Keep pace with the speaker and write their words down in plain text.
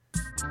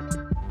All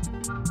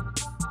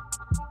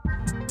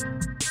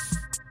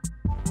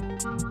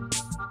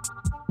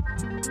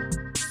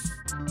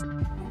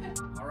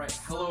right,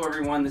 hello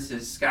everyone. This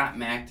is Scott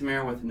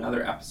McNamara with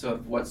another episode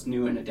of What's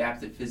New in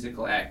Adaptive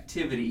Physical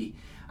Activity.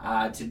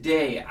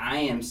 Today I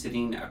am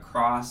sitting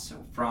across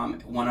from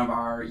one of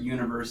our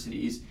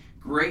university's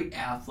great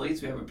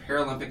athletes. We have a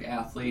Paralympic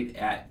athlete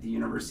at the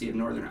University of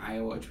Northern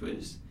Iowa, which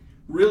was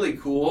really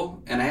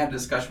cool. And I had a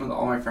discussion with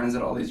all my friends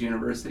at all these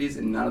universities,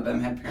 and none of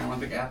them had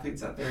Paralympic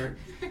athletes at their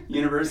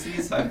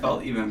universities, so I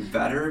felt even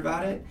better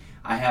about it.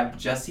 I have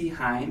Jessie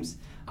Himes,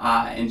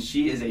 and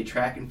she is a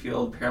track and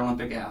field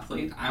Paralympic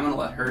athlete. I'm going to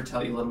let her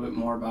tell you a little bit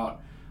more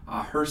about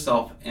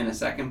herself in a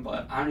second,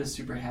 but I'm just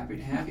super happy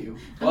to have you.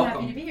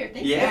 Welcome. I'm happy to be here.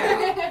 Thank you.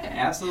 Yeah,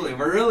 absolutely.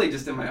 We're really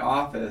just in my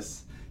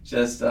office,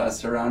 just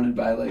surrounded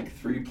by like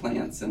 3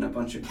 plants and a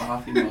bunch of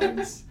coffee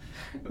mugs.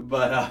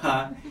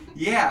 But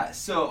yeah,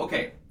 so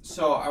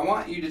I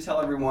want you to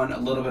tell everyone a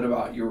little bit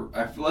about your.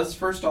 Let's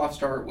first off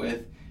start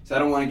with, so I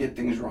don't want to get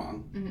things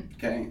wrong. Mm-hmm.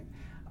 Okay,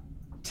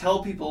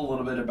 tell people a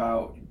little bit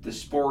about the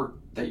sport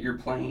that you're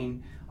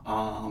playing,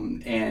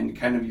 and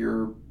kind of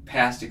your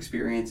past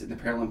experience in the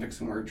Paralympics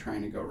and where you're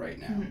trying to go right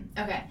now.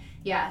 Mm-hmm. Okay,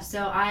 yeah.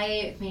 So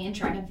I mean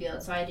track and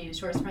field, so I do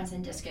short sprints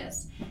and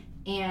discus.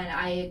 And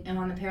I am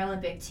on the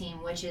Paralympic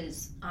team, which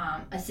is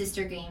a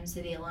sister games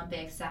to the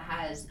Olympics that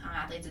has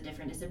athletes with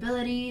different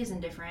disabilities and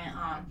different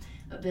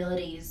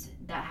abilities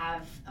that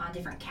have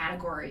different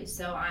categories.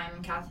 So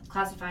I'm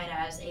classified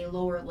as a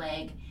lower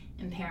leg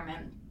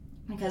impairment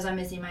because I'm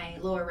missing my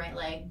lower right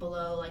leg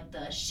below like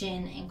the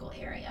shin ankle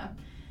area.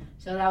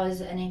 So that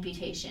was an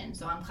amputation.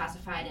 So I'm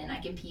classified and I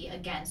compete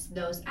against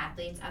those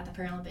athletes at the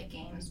Paralympic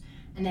Games.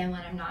 And then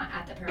when I'm not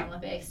at the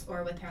Paralympics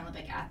or with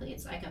Paralympic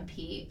athletes, I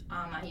compete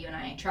on my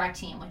UNI track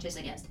team, which is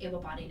against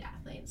able-bodied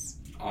athletes.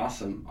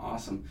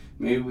 Awesome.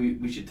 Maybe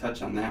we should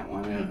touch on that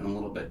one in a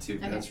little bit too,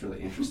 because that's really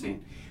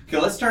interesting. Okay,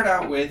 let's start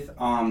out with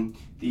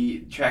the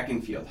track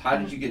and field. How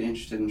did you get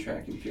interested in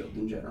track and field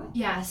in general?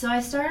 Yeah, so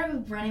I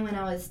started running when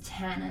I was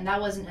 10, and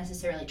that wasn't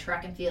necessarily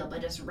track and field,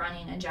 but just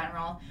running in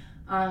general.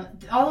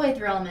 All the way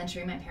through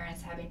elementary, my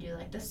parents had me do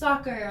like the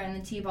soccer and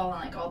the t-ball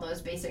and like all those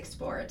basic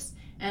sports.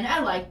 And I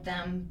liked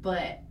them,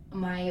 but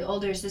my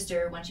older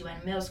sister, when she went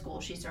to middle school,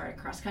 she started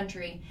cross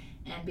country.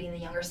 And being the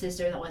younger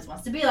sister that always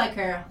wants to be like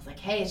her, I was like,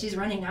 hey, she's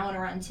running, I want to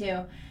run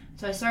too.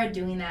 So I started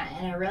doing that,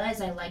 and I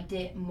realized I liked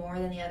it more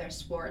than the other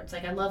sports.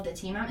 Like, I love the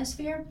team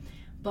atmosphere,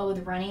 but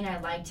with running, I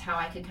liked how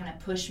I could kind of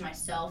push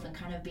myself and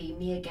kind of be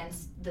me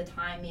against the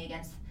time, me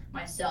against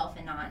myself,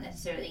 and not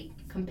necessarily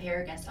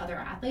compare against other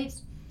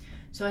athletes.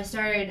 So I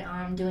started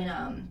doing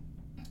a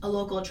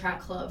local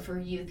track club for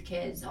youth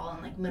kids all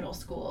in like middle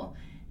school.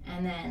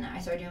 And then I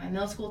started doing my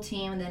middle school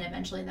team, and then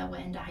eventually that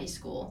went into high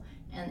school.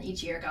 And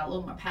each year I got a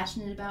little more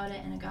passionate about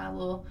it, and I got a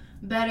little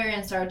better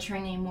and started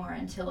training more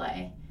until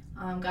I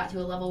got to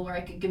a level where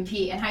I could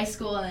compete in high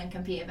school and then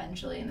compete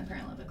eventually in the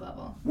Paralympic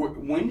level.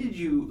 When did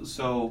you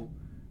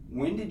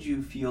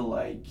feel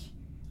like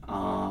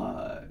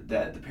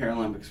that the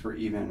Paralympics were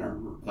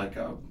even like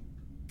a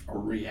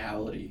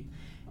reality?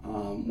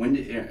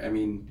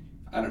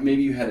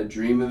 Maybe you had a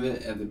dream of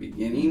it at the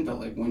beginning, but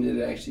like when did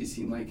it actually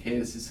seem like, hey,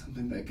 this is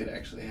something that could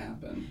actually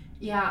happen?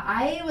 Yeah,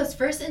 I was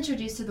first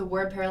introduced to the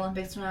word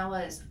Paralympics when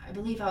I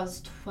believe I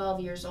was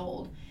 12 years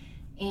old.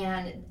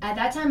 And at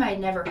that time, I had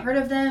never heard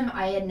of them.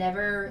 I had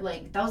never,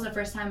 that was the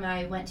first time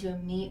I went to a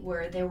meet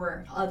where there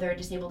were other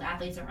disabled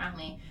athletes around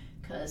me.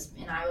 Because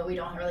in Iowa, we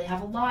don't really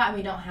have a lot, and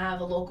we don't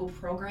have a local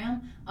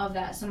program of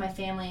that. So my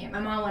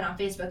mom went on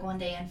Facebook one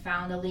day and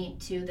found a link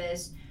to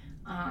this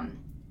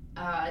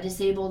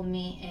disabled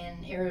meet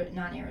in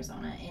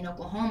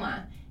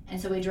Oklahoma.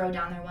 And so we drove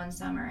down there one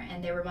summer,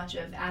 and there were a bunch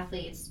of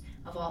athletes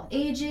of all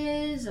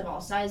ages, of all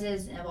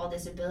sizes, and of all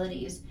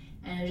disabilities.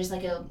 And it was just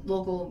like a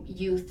local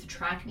youth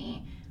track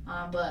meet,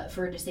 but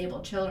for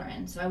disabled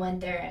children. So I went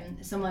there,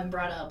 and someone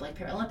brought up like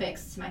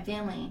Paralympics to my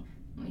family.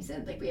 And we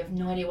said, we have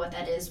no idea what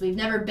that is. We've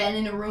never been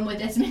in a room with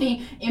this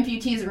many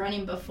amputees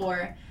running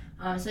before.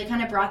 So they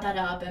kind of brought that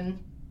up, and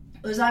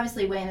it was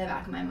obviously way in the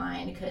back of my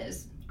mind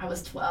because I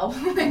was 12.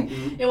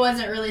 Mm-hmm. It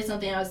wasn't really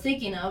something I was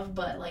thinking of,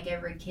 but like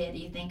every kid,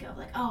 you think of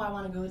like, oh, I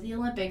want to go to the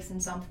Olympics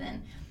and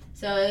something.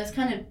 So it was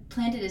kind of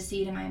planted a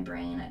seed in my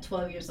brain at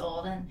 12 years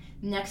old. And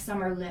next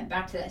summer, we went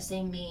back to that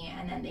same meet,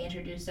 and then they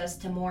introduced us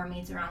to more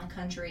meets around the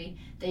country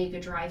that you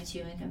could drive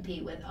to and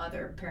compete with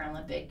other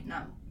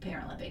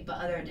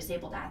other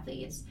disabled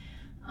athletes.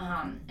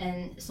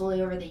 And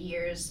slowly over the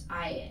years,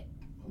 I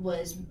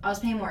was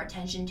paying more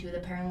attention to the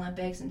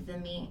Paralympics and to the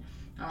meet.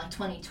 Like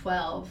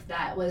 2012,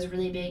 that was a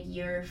really big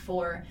year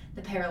for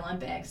the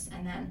Paralympics,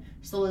 and then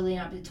slowly leading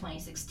up to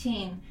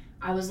 2016,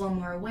 I was a little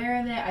more aware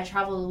of it. I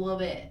traveled a little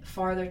bit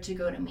farther to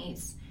go to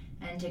meets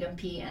and to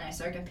compete, and I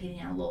started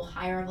competing at a little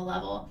higher of a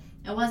level.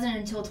 It wasn't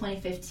until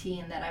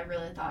 2015 that I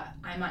really thought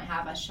I might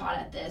have a shot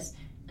at this.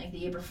 Like the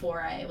year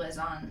before, I was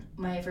on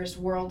my first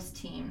Worlds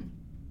team,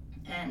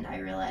 and I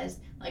realized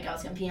like I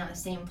was competing on the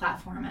same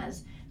platform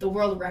as the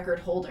world record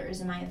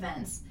holders in my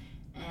events.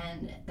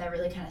 And that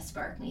really kind of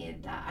sparked me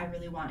that I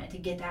really wanted to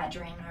get that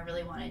dream and I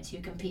really wanted to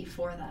compete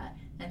for that.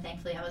 And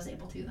thankfully I was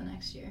able to the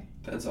next year.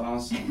 That's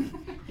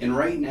awesome. And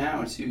right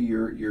now, too,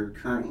 you're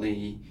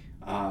currently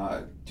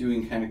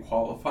doing kind of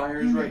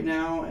qualifiers right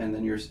now, and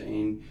then you're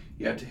saying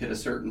you have to hit a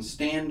certain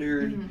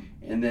standard,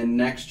 and then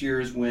next year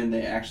is when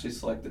they actually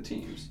select the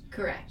teams.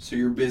 Correct. So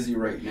you're busy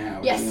right now.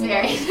 Yes,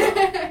 very.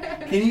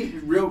 Can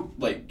you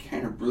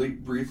kind of really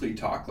briefly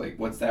talk, like,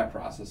 what's that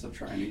process of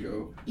trying to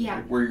go,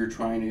 like, where you're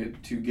trying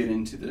to get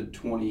into the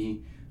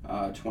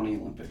 2020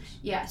 Olympics?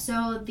 Yeah,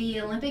 so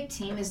the Olympic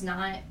team is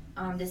not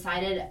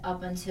decided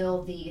up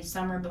until the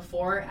summer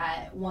before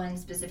at one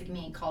specific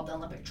meet called the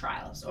Olympic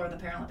Trials or the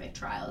Paralympic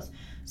Trials.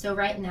 So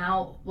right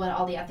now, what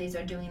all the athletes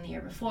are doing the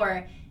year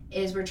before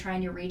is we're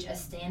trying to reach a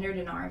standard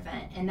in our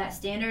event. And that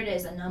standard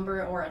is a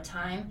number or a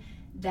time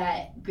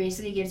that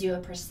basically gives you a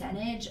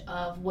percentage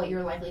of what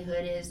your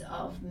likelihood is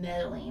of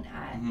medaling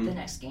at the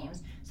next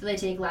games. So they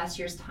take last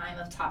year's time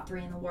of top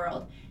 3 in the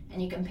world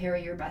and you compare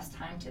your best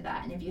time to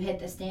that. And if you hit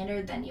the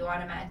standard, then you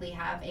automatically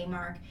have a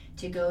mark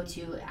to go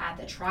to at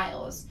the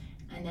trials.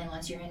 And then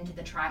once you're into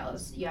the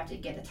trials, you have to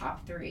get the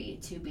top 3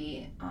 to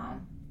be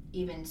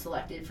even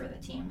selected for the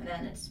team. And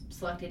then it's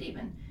selected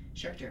even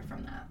stricter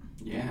from that.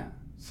 Yeah,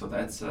 so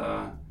that's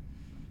a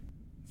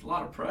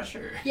lot of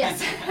pressure.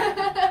 Yes.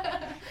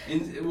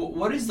 And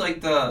what is like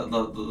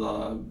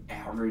the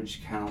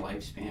average kind of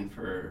lifespan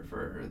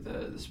for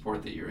the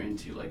sport that you're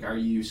into? Like, are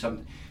you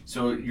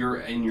so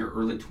you're in your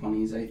early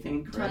 20s, I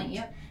think, right? 20,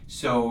 yep.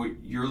 So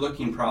you're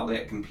looking probably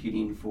at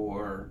competing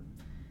for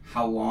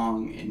how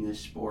long in this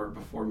sport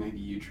before maybe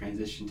you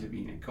transition to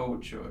being a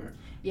coach, or?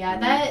 Yeah,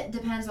 that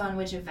depends on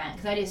which event,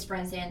 because I do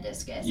sprints and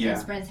discus. Yeah.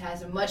 And sprints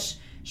has a much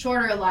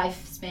shorter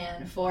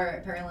lifespan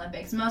for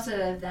Paralympics. Most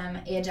of them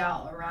age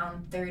out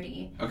around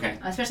 30. Okay.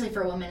 Especially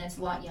for women, it's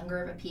a lot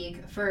younger of a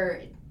peak.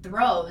 For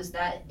throws,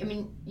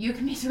 you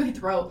can basically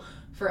throw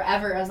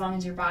forever as long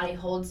as your body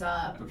holds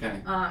up.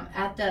 Okay.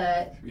 At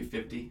the... Could be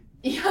 50.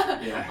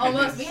 Yeah,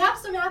 almost. We have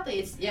some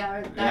athletes,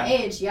 that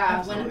age,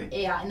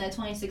 Absolutely. In the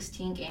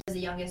 2016 game, I was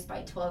the youngest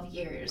by 12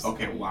 years.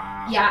 Okay,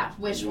 wow. Yeah,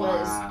 which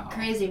was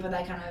crazy, but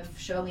that kind of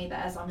showed me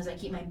that as long as I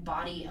keep my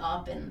body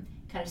up and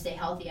kind of stay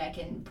healthy, I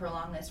can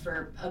prolong this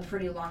for a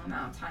pretty long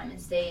amount of time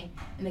and stay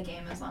in the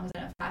game as long as I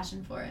have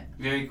passion for it.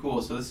 Very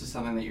cool. So this is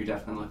something that you're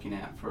definitely looking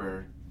at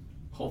for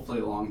hopefully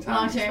a long time.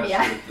 Long term,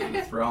 especially with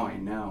the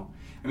throwing. No.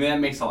 I mean,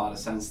 that makes a lot of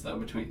sense,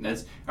 though.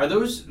 Are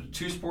those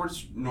two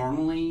sports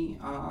normally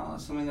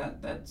something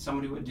that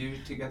somebody would do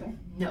together?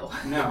 No.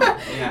 No.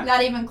 Yeah.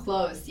 Not even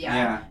close.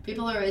 Yeah.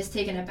 People are always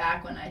taken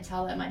aback when I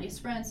tell them I do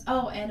sprints.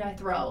 Oh, and I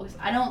throw.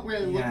 I don't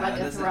really look like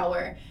a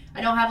thrower. I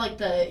don't have like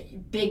the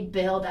big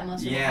build that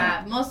most people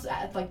have. Most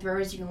like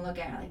throwers you can look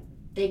at, like,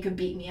 they could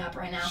beat me up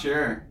right now.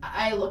 Sure.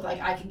 I look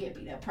like I could get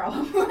beat up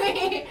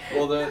probably.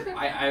 Well,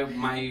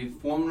 my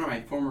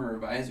former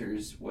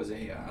advisors was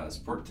a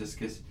sport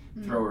discus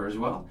thrower as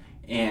well,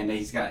 and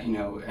he's got,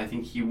 I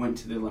think he went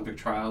to the Olympic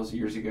trials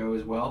years ago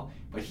as well,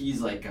 but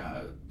he's like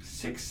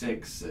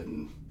 6'6"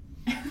 and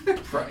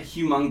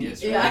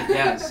humongous,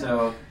 right?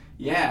 So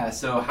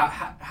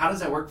how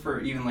does that work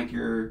for even like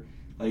your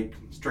like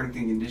strength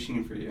and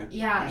conditioning for you?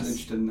 Yeah. I was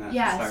interested in that.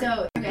 Yeah.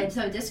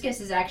 So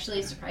discus is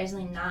actually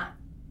surprisingly not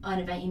an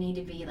event you need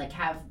to be like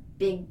have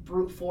big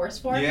brute force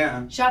for.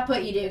 Yeah. Shot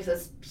put you do because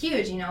it's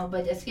huge,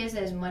 but discus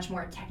is much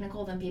more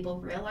technical than people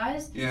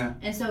realize. Yeah.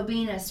 And so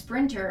being a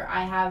sprinter,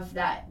 I have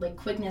that like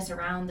quickness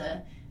around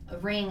the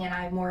ring and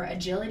I have more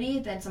agility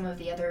than some of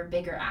the other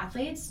bigger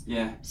athletes.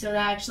 Yeah. So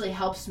that actually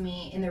helps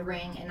me in the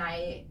ring and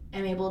I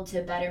am able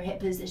to better hit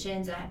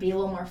positions and be a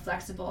little more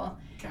flexible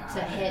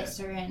to hit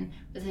certain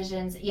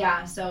positions.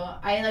 Yeah, so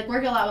I like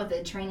work a lot with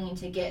the training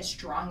to get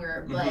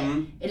stronger, but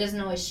it doesn't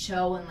always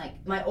show in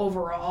like my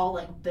overall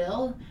like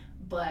build,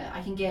 but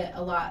I can get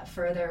a lot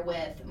further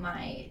with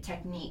my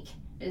technique.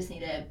 I just need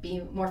to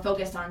be more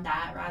focused on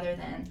that rather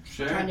than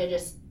trying to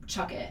just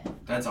chuck it.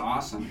 That's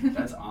awesome.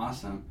 That's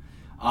awesome.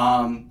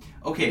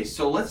 Okay,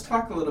 so let's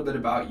talk a little bit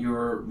about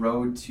your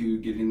road to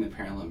getting the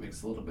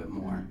Paralympics a little bit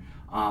more.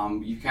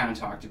 You kind of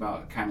talked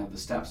about kind of the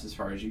steps as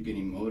far as you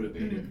getting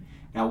motivated.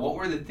 Now, what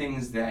were the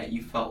things that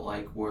you felt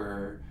like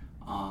were,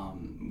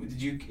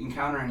 did you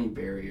encounter any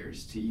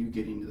barriers to you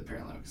getting to the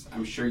Paralympics?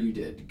 I'm sure you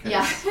did.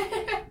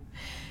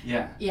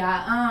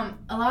 Yeah,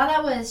 a lot of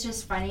that was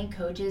just finding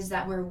coaches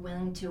that were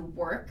willing to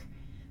work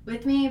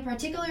with me,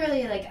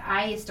 particularly like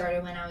I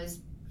started when I was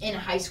in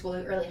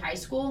early high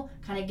school,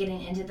 kind of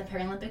getting into the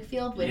Paralympic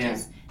field, which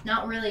is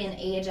not really an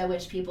age at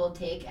which people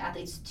take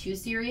athletes too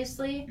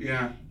seriously.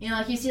 Yeah.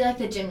 Like you see like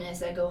the gymnasts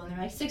that go and they're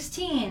like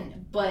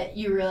 16, but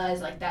you realize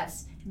like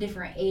that's a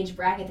different age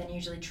bracket than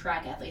usually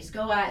track athletes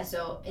go at.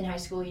 So in high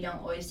school, you don't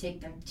always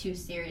take them too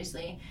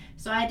seriously.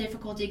 So I had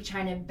difficulty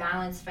trying to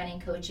balance finding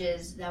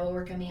coaches that would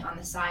work with me on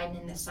the side and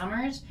in the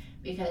summers,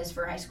 because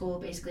for high school,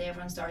 basically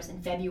everyone starts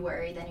in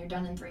February, then you're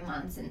done in 3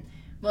 months, and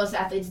most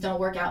athletes don't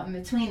work out in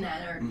between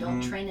that or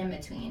don't train in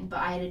between, but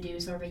I had to do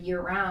sort of a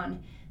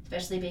year-round,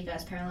 especially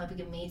because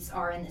Paralympic meets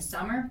are in the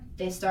summer.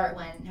 They start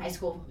when high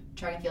school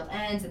track and field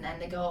ends, and then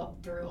they go up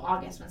through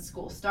August when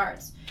school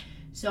starts.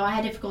 So I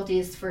had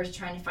difficulties first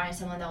trying to find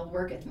someone that will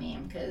work with me,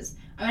 because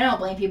I don't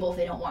blame people if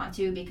they don't want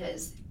to,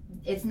 because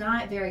it's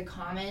not very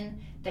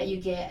common that you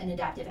get an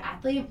adaptive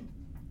athlete.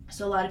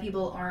 So a lot of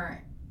people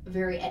aren't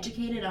very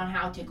educated on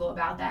how to go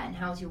about that and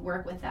how to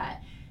work with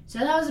that. So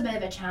that was a bit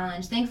of a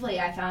challenge. Thankfully,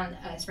 I found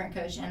a sprint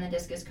coach and a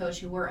discus coach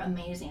who were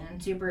amazing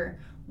and super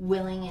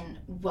willing and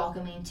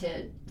welcoming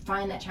to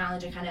find that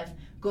challenge and kind of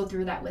go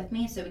through that with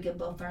me so we could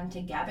both learn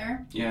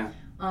together. Yeah.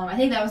 I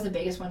think that was the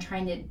biggest one,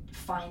 trying to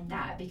find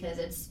that, because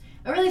it's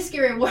a really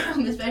scary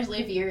world, especially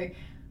if you're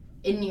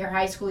in your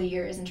high school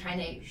years and trying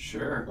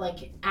to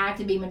like act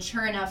and be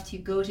mature enough to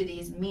go to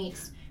these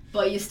meets,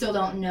 but you still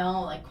don't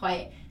know like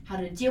quite how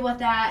to deal with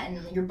that,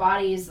 and your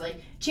body is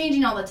like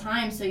changing all the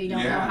time, so you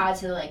don't know how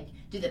to like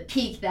do the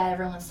peak that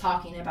everyone's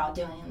talking about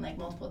doing like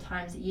multiple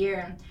times a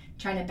year, and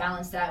trying to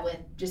balance that with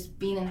just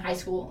being in high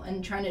school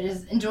and trying to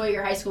just enjoy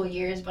your high school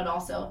years, but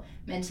also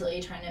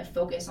mentally trying to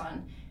focus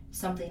on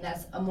something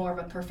that's more of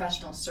a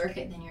professional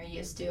circuit than you're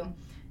used to.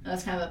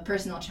 That's kind of a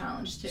personal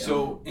challenge too.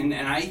 So, and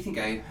I think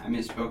I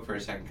misspoke for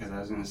a second, because I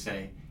was going to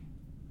say,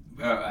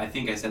 I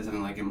think I said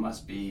something like it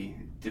must be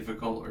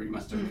difficult or you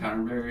must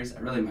encounter barriers. I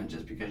really meant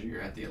just because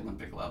you're at the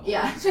Olympic level.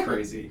 Yeah. It's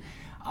crazy.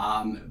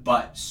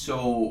 But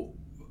so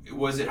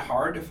was it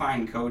hard to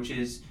find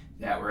coaches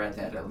that were at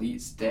that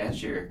elite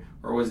stature,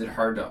 or was it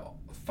hard to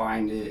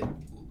find it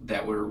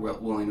that were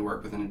willing to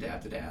work with an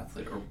adapted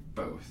athlete, or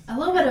both? A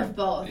little bit of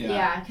both,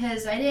 yeah,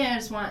 because I didn't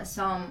just want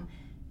some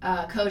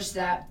coach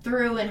that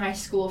threw in high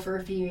school for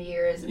a few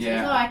years and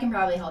says, oh, I can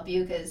probably help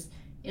you, because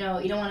you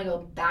don't want to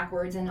go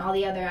backwards. And all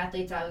the other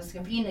athletes I was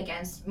competing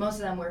against, most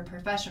of them were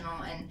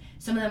professional, and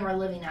some of them were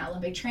living at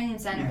Olympic training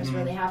centers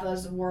where they have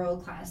those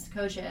world-class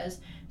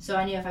coaches. So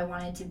I knew if I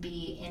wanted to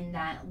be in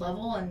that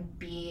level and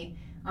be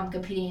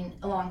competing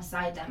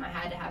alongside them, I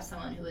had to have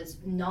someone who was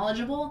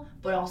knowledgeable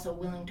but also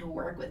willing to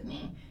work with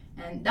me.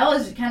 And that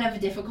was kind of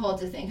difficult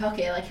to think,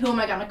 okay, like, who am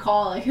I going to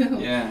call? Like,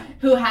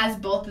 who has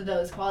both of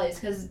those qualities?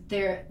 Because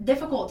they're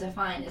difficult to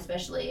find,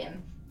 especially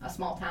in a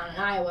small town in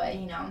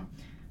Iowa,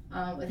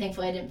 But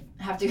thankfully, I didn't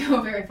have to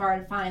go very far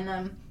to find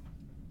them.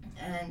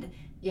 And,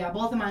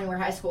 both of mine were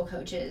high school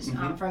coaches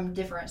from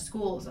different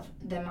schools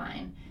than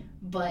mine.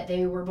 But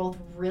they were both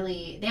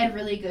they had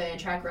really good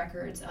track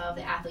records of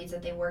the athletes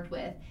that they worked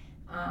with.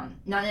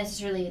 Not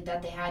necessarily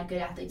that they had good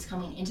athletes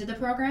coming into the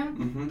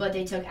program, but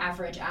they took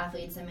average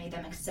athletes and made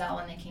them excel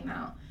when they came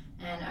out.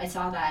 And I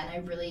saw that, and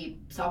I really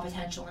saw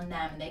potential in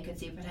them, and they could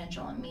see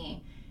potential in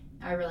me.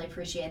 I really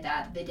appreciate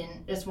that. They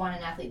didn't just want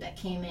an athlete that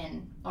came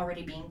in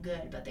already being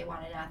good, but they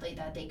wanted an athlete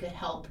that they could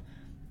help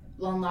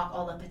unlock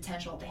all the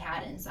potential they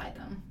had inside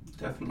them.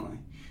 Definitely.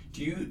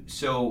 Do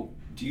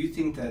you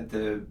think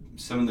that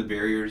some of the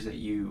barriers that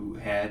you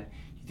had,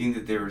 you think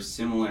that they were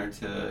similar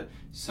to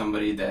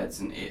somebody that's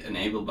an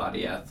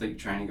able-bodied athlete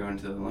trying to go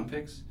into the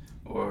Olympics?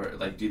 Or,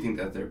 like, do you think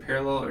that they're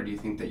parallel, or do you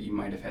think that you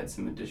might have had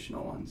some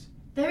additional ones?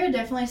 There are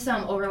definitely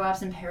some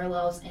overlaps and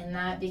parallels in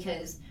that,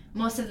 because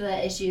most of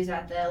the issues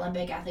that the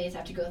Olympic athletes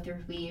have to go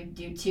through, we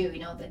do too.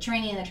 The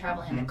training, the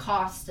traveling, the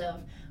cost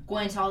of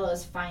going to all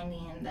those,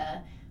 finding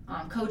the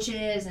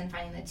coaches and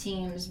finding the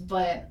teams.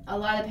 But a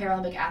lot of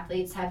Paralympic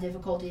athletes have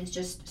difficulties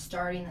just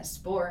starting the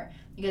sport,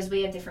 because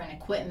we have different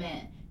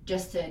equipment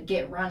just to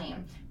get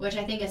running, which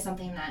I think is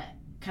something that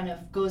kind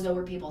of goes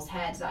over people's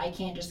heads. I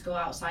can't just go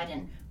outside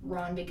and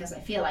run because I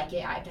feel like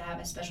it. I have to have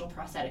a special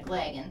prosthetic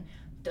leg, and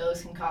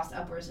those can cost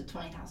upwards of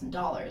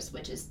 $20,000,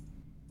 which is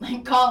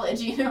like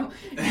college, you don't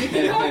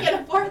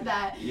can afford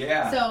that.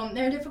 Yeah. So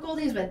there are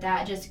difficulties with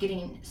that, just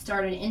getting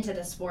started into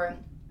the sport.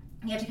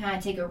 You have to kind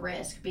of take a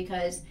risk,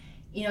 because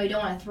you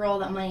don't want to throw all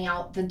that money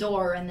out the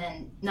door and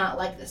then not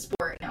like the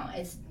sport.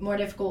 It's more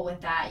difficult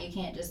with that. You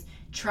can't just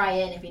try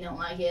it, and if you don't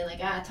like it, like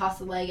toss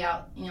the leg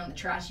out in the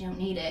trash. You don't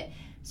need it.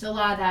 So a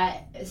lot of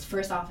that is,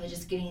 first off, is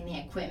just getting the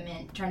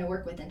equipment, trying to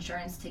work with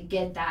insurance to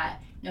get that,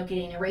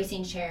 getting a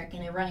racing chair,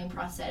 getting a running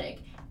prosthetic,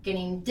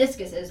 getting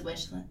discuses,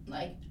 which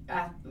like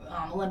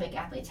Olympic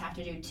athletes have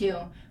to do too,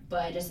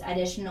 but just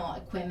additional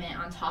equipment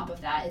on top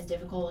of that is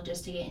difficult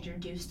just to get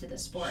introduced to the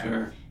sport.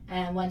 Sure.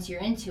 And once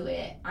you're into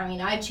it,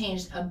 I've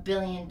changed a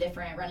billion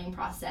different running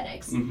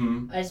prosthetics.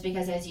 It's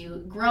because as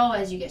you grow,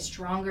 as you get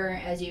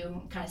stronger, as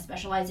you kind of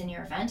specialize in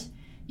your event,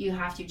 you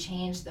have to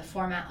change the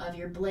format of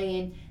your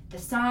blade, the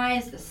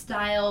size, the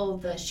style,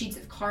 the sheets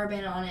of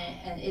carbon on it,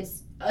 and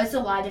it's a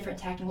lot of different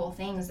technical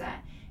things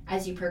that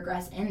as you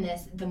progress in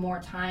this, the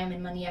more time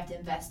and money you have to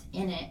invest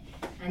in it,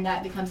 and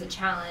that becomes a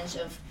challenge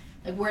of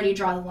like, where do you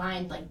draw the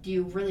line? Like, do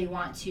you really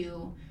want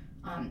to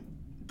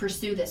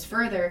pursue this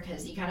further?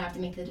 Because you kind of have to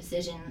make the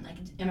decision, like,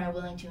 am I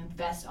willing to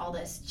invest all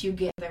this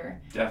together?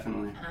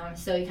 Definitely.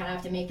 So you kind of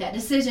have to make that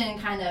decision,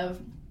 kind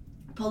of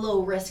put a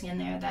little risk in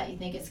there that you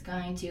think it's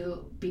going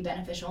to be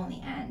beneficial in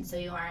the end, so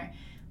you aren't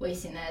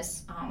wasting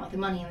this, like the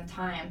money and the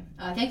time.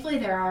 Thankfully,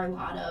 there are a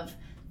lot of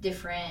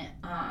different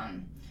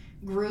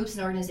groups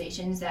and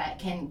organizations that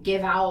can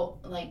give out,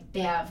 like,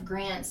 they have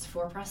grants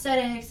for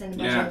prosthetics and a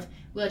bunch of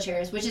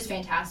wheelchairs, which is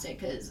fantastic,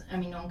 because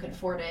no one could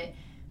afford it.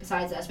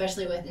 Besides that,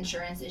 especially with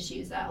insurance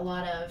issues that a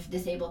lot of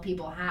disabled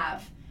people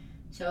have,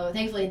 So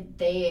thankfully,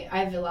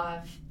 I've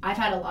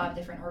had a lot of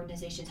different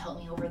organizations help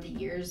me over the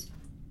years,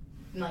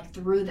 like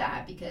through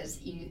that, because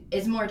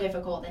it's more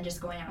difficult than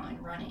just going out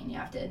and running. You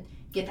have to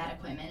get that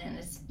equipment, and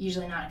it's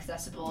usually not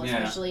accessible,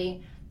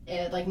 especially.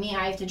 Like me,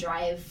 I have to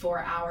drive 4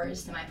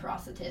 hours to my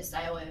prosthetist.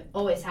 I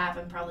always have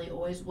and probably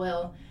always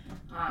will.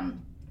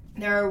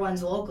 There are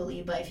ones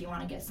locally, but if you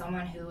want to get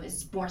someone who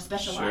is more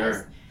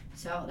specialized. Sure.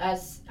 So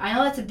I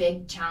know that's a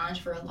big challenge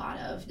for a lot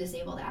of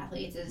disabled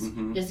athletes is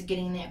just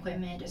getting the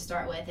equipment to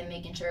start with and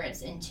making sure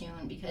it's in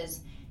tune,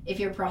 because if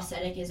your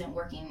prosthetic isn't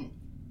working,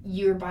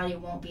 your body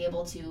won't be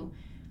able to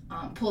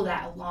pull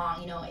that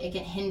along. It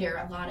can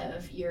hinder a lot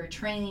of your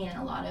training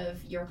and a lot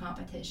of your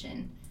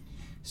competition.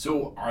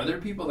 So are there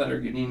people that are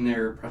getting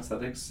their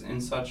prosthetics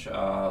and such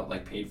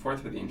like paid for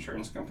through the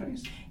insurance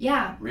companies?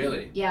 Yeah.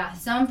 Really? Yeah.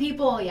 Some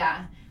people,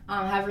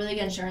 have really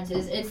good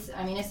insurances. It's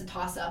a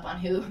toss up on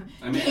who.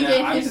 I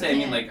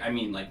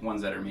mean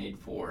ones that are made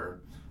for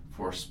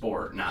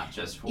sport, not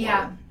just for.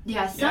 Yeah.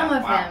 Some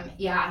of them.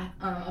 Yeah.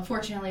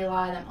 Unfortunately, a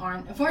lot of them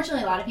aren't.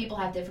 Unfortunately, a lot of people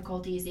have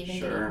difficulties even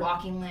getting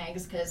walking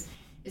legs because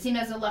it seems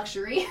as a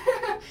luxury.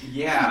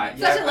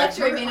 Such a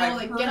luxury being able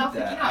to get off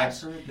the couch.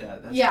 I've heard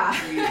that. That's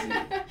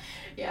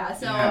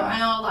crazy. I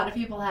know a lot of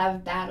people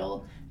have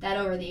battled that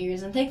over the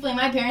years, and thankfully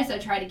my parents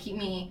have tried to keep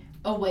me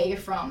away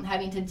from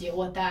having to deal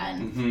with that,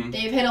 and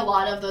they've hit a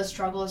lot of those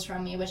struggles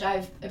from me, which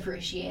I've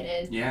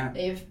appreciated. Yeah.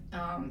 They've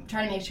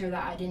tried to make sure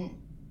that I didn't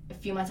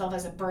view myself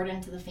as a burden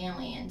to the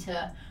family and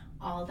to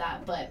all of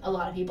that, but a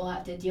lot of people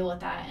have to deal with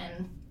that,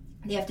 and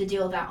they have to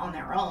deal with that on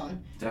their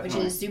own. Definitely.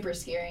 Which is super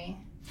scary.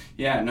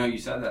 Yeah, no, you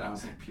said that. I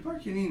was like, people are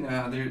getting,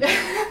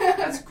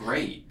 that's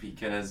great,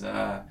 because,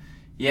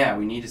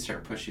 we need to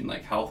start pushing,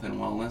 like, health and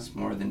wellness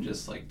more than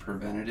just, like,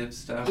 preventative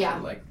stuff. Yeah.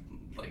 Or,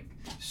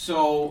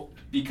 so,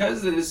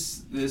 because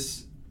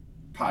this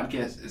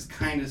podcast is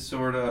kind of,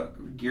 sort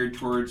of geared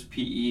towards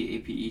PE,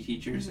 APE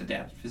teachers,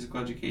 adapted physical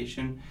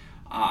education,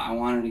 I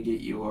wanted to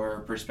get your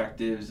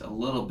perspectives a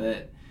little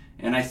bit.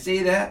 And I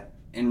say that,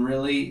 and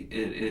really,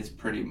 it's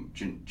pretty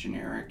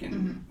generic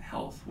in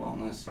health,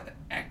 wellness,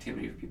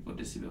 activity for people with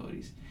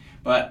disabilities.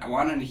 But I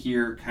wanted to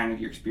hear kind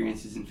of your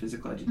experiences in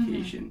physical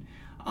education,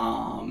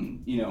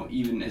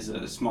 even as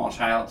a small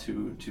child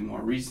to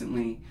more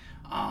recently.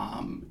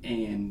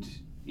 And,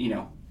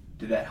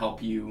 did that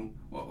help you?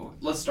 Well,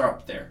 let's start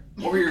up there.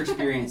 What were your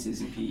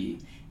experiences in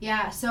PE?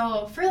 Yeah,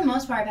 so for the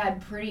most part, I've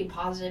had pretty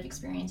positive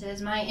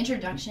experiences. My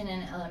introduction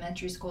in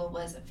elementary school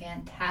was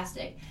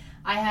fantastic.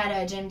 I had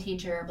a gym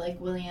teacher, Blake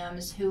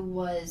Williams, who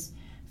was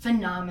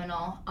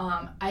phenomenal.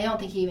 I don't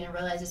think he even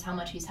realizes how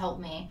much he's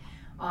helped me.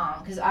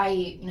 Because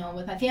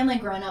with my family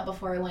growing up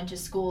before I went to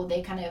school,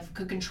 they kind of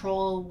could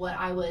control what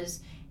I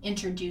was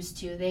introduced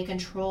to. They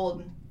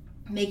controlled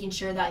making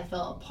sure that I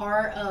felt a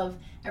part of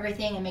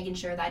everything and making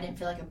sure that I didn't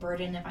feel like a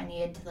burden if I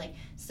needed to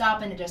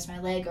stop and adjust my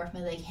leg or if my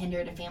leg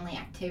hindered a family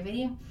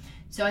activity.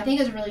 So I think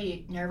it was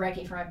really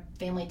nerve-wracking for my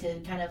family to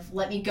kind of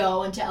let me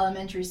go into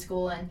elementary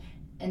school and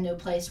into a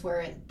place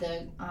where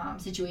the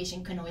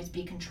situation couldn't always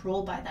be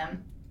controlled by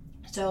them.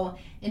 So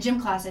in gym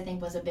class, I think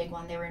was a big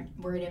one they were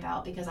worried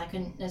about, because I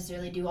couldn't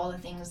necessarily do all the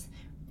things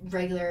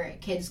regular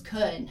kids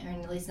could, or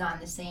at least not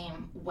in the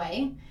same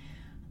way.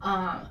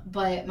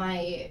 But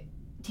my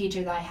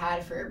teacher that I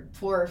had for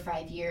 4 or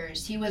 5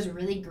 years, he was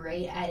really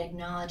great at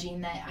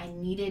acknowledging that I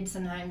needed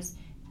sometimes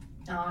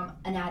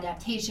an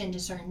adaptation to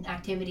certain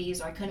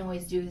activities, or I couldn't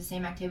always do the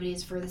same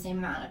activities for the same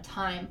amount of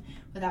time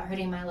without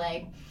hurting my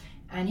leg.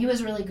 And he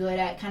was really good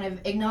at kind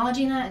of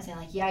acknowledging that and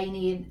saying, you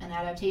need an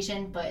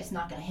adaptation, but it's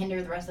not going to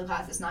hinder the rest of the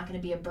class. It's not going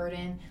to be a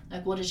burden.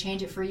 We'll just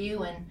change it for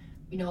you, and,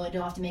 I don't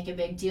have to make a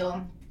big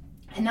deal.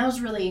 And that was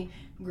really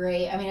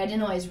great. I mean, I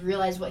didn't always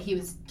realize what he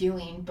was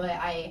doing, but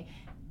I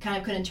kind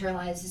of could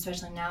internalize,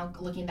 especially now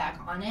looking back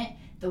on it,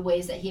 the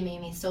ways that he made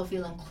me still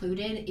feel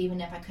included,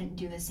 even if I couldn't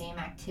do the same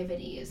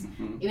activities.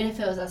 Even if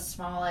it was as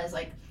small as,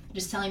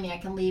 just telling me I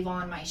can leave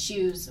on my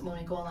shoes when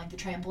we go on the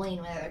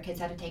trampoline when other kids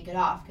had to take it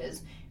off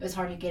because it was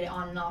hard to get it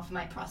on and off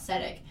my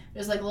prosthetic.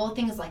 There's little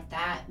things like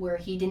that where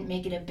he didn't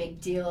make it a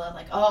big deal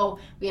of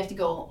we have to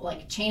go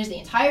change the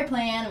entire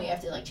plan, we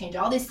have to change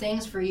all these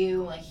things for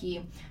you.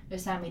 He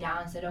just sat me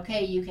down and said,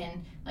 okay, you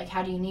can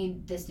how do you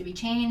need this to be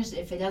changed?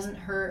 If it doesn't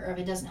hurt or if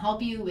it doesn't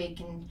help you, we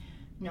can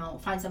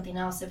find something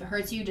else. If it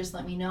hurts you, just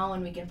let me know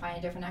and we can find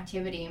a different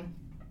activity.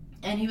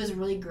 And he was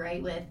really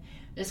great with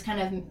just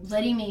kind of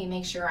letting me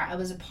make sure I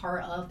was a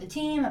part of the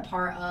team, a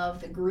part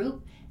of the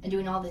group, and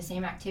doing all the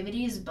same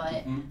activities,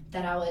 but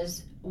that I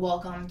was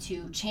welcome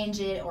to change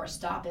it or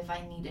stop if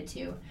I needed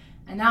to.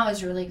 And that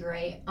was really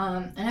great.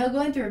 I know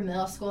going through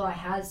middle school, I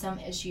had some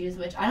issues,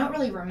 which I don't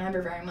really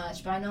remember very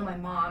much, but I know my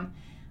mom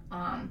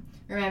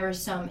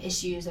remembers some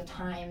issues of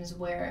times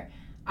where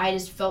I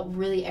just felt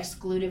really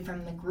excluded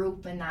from the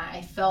group, and that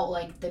I felt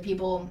like the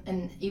people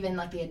and even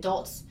the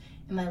adults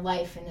in my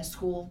life in the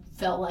school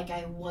felt like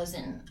I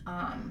wasn't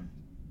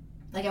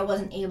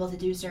able to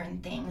do certain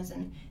things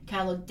and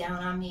kind of looked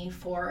down on me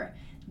for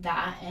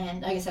that.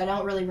 And like I said, I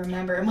don't really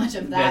remember much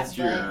of that. That's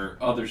your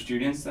other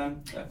students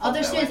then?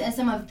 Other students and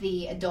some of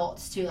the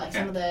adults too,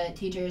 some of the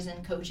teachers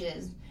and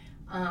coaches.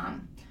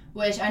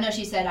 which I know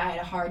she said I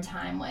had a hard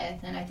time with,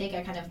 and I think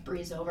I kind of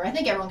breezed over. I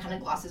think everyone kind of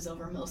glosses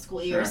over middle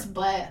school years,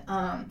 but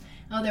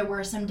there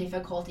were some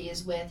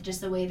difficulties with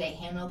just the way they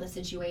handle the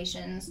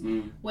situations,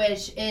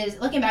 which is,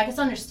 looking back, it's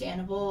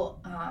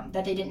understandable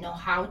that they didn't know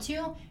how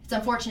to. It's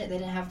unfortunate they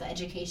didn't have the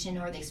education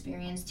or the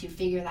experience to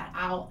figure that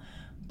out,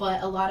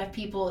 but a lot of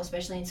people,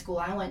 especially in school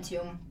I went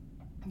to,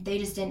 they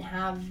just didn't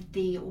have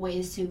the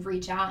ways to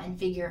reach out and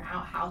figure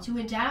out how to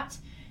adapt.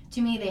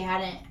 To me, they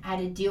hadn't had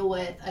to deal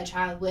with a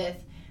child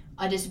with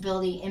a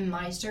disability in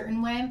my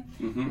certain way,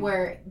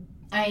 where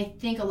I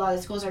think a lot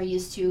of schools are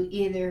used to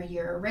either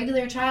you're a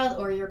regular child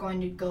or you're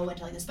going to go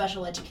into like the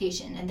special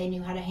education, and they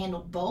knew how to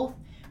handle both,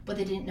 but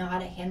they didn't know how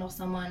to handle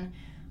someone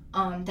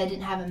that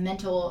didn't have a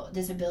mental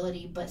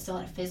disability but still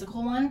had a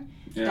physical one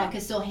that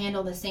could still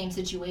handle the same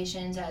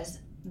situations as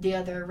the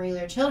other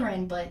regular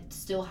children, but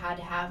still had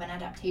to have an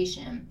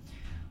adaptation.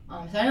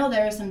 So I know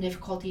there are some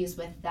difficulties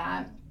with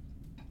that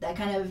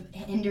kind of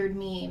hindered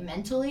me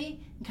mentally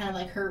and kind of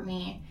like hurt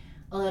me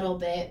a little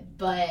bit,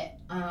 but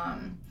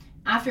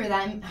after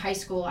that in high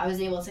school, I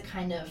was able to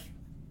kind of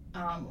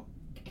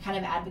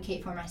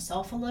advocate for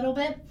myself a little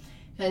bit,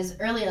 because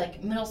early,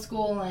 like middle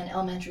school and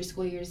elementary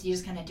school years, you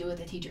just kind of do what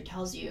the teacher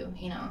tells you,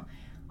 you know.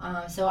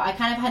 So I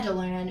kind of had to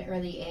learn at an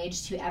early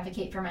age to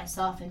advocate for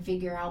myself and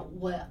figure out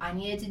what I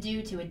needed to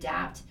do to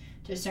adapt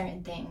to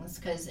certain things,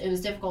 because it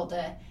was difficult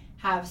to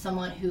have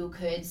someone who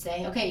could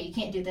say, okay, you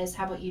can't do this,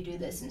 how about you do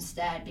this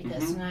instead,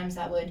 because sometimes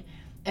that would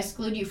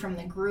exclude you from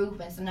the group,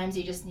 and sometimes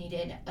you just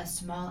needed a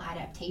small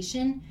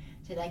adaptation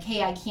to like,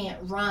 hey, I can't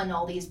run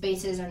all these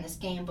bases in this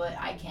game, but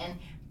I can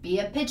be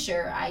a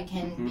pitcher, I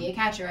can be a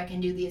catcher, I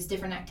can do these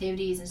different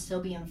activities and still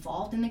be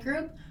involved in the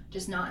group,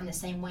 just not in the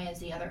same way as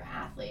the other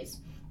athletes.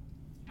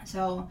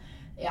 So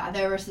yeah,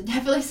 there were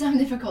definitely some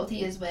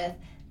difficulties with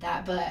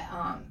that, but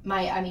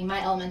my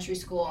elementary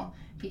school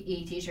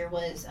PE teacher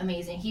was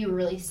amazing. He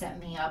really set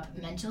me up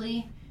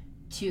mentally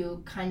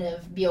to kind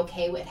of be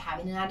okay with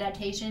having an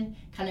adaptation,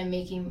 kind of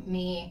making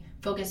me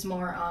focus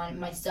more on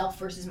myself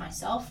versus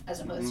myself as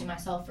opposed to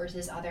myself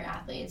versus other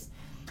athletes.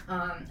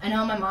 I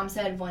know my mom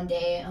said one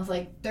day, I was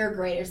like third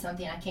grade or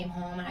something, I came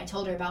home and I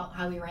told her about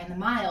how we ran the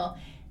mile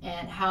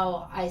and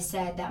how I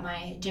said that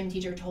my gym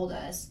teacher told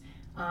us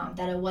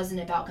that it wasn't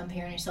about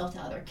comparing yourself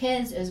to other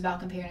kids, it was about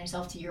comparing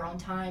yourself to your own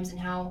times and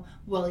how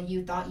well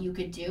you thought you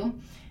could do.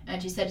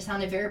 And she said it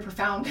sounded very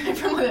profound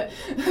from a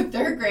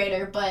third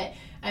grader, but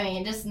I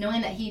mean, just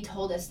knowing that he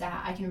told us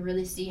that, I can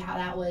really see how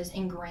that was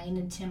ingrained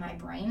into my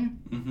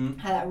brain,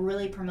 how that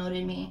really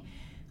promoted me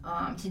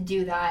to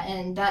do that,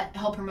 and that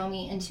helped promote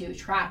me into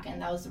track,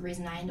 and that was the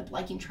reason I ended up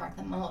liking track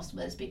the most,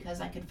 was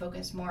because I could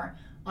focus more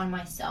on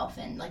myself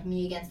and like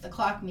me against the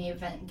clock, me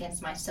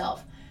against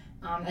myself.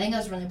 I think that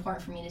was really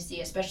important for me to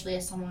see, especially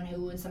as someone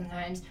who would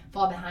sometimes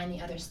fall behind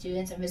the other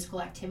students in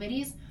physical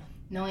activities,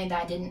 knowing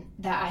that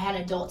I had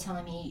an adult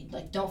telling me,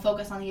 like, don't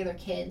focus on the other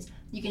kids.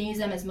 You can use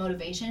them as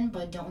motivation,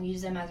 but don't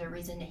use them as a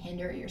reason to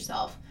hinder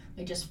yourself.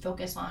 Like, just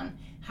focus on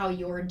how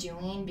you're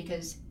doing,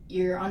 because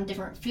you're on a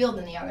different field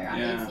than the other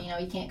athletes. You know,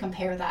 you can't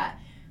compare that.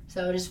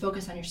 So just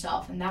focus on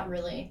yourself, and that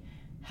really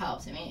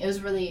helped. I mean,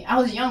 I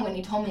was young when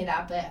he told me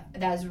that, but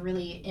that has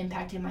really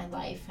impacted my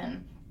life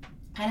and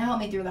kind of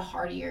helped me through the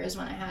hard years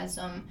when I had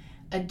some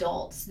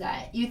adults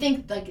that you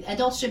think, like,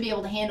 adults should be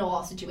able to handle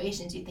all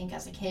situations, you think,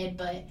 as a kid,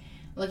 but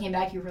looking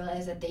back, you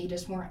realize that they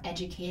just weren't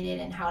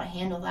educated in how to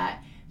handle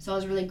that. So I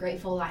was really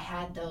grateful I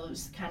had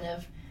those kind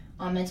of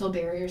mental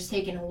barriers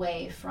taken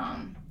away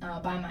from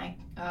by my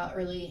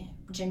early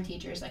gym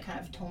teachers that kind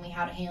of told me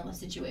how to handle the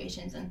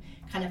situations and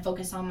kind of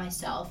focus on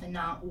myself and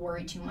not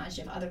worry too much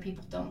if other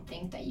people don't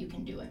think that you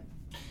can do it.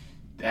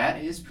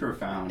 That is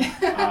profound,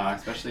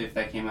 especially if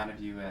that came out of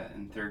you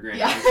in third grade.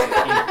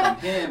 Yeah.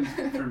 It came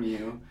from him, from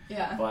you.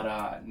 Yeah. But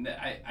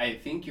I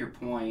think your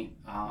point,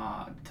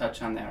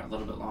 touch on that a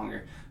little bit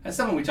longer. That's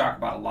something we talk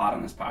about a lot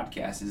on this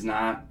podcast, is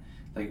not,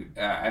 like,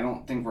 I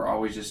don't think we're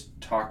always just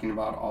talking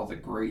about all the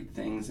great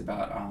things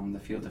about the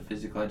field of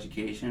physical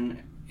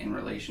education in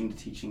relation to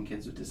teaching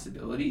kids with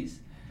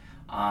disabilities.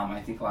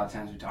 I think a lot of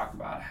times we talk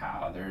about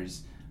how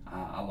there's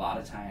a lot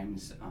of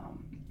times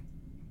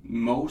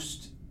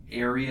most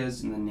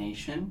areas in the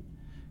nation,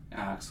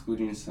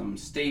 excluding some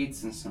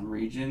states and some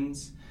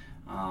regions,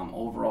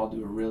 overall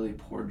do a really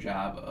poor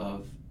job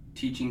of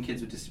teaching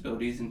kids with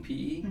disabilities in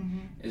PE,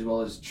 as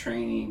well as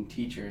training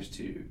teachers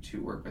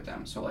to work with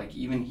them. So like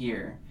even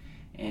here,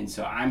 and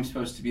so I'm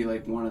supposed to be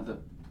like one of the,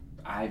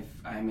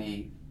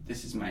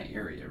 this is my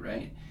area,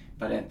 right?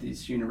 But at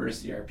this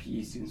university, our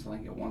PE students only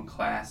get one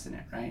class in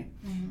it, right?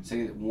 So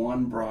you get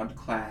one broad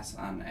class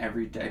on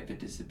every type of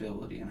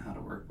disability and how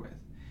to work with.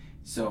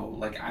 So,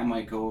 like, I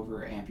might go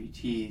over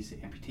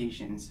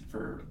amputations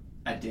for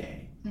a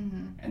day,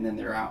 and then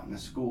they're out in the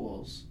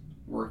schools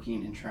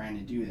working and trying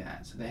to do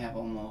that. So they have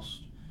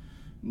almost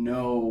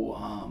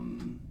no,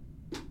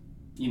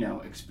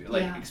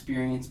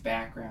 experience,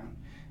 background.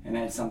 And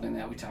that's something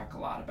that we talk a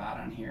lot about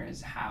on here,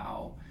 is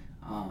how,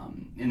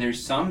 and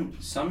there's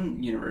some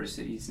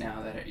universities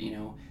now that,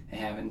 they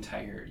have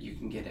you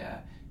can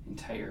get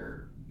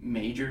entire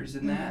majors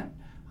in that.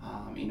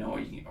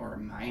 or a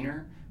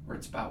minor, where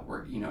it's about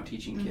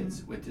teaching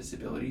kids with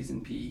disabilities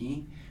in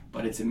PE,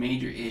 but it's a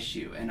major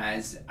issue. And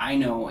as I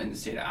know, in the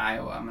state of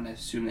Iowa, I'm going to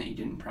assume that you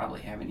didn't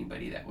probably have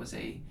anybody that was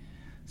a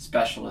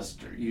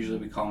specialist, or usually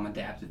we call them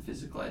adapted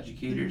physical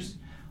educators,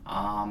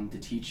 to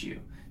teach you.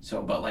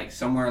 So, but like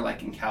somewhere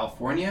like in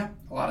California,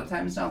 a lot of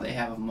times now they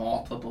have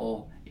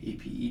multiple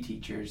APE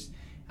teachers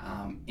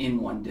in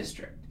one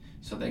district.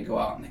 So they go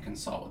out and they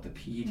consult with the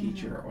PE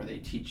teacher, or they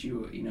teach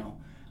you,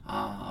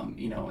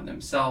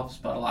 themselves.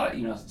 But a lot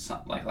of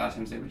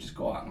times they would just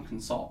go out and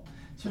consult.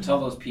 So tell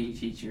those PE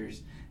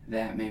teachers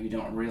that maybe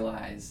don't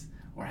realize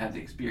or have the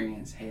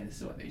experience, hey, this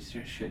is what they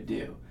should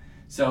do.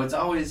 So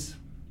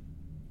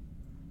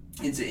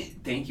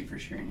thank you for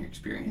sharing your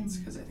experience,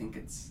 because I think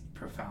it's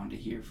profound to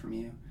hear from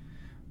you.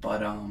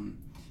 But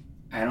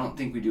I don't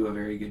think we do a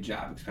very good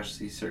job,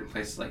 especially certain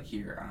places like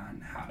here,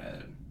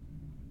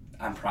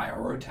 on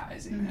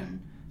prioritizing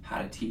and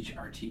how to teach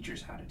our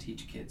teachers how to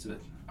teach kids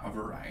with a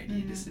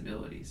variety of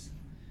disabilities.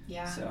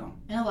 Yeah. So.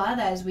 And a lot of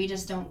that is we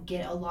just don't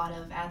get a lot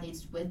of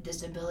athletes with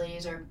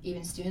disabilities, or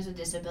even students with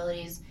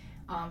disabilities,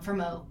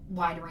 from a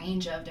wide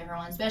range of different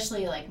ones,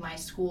 especially like my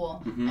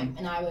school. Like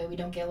in Iowa, we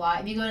don't get a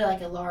lot. If you go to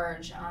like a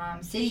large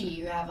city,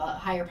 you have a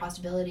higher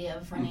possibility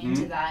of running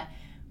into that.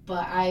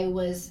 But I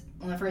was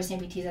one of the first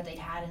amputees that they'd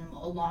had in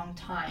a long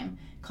time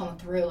come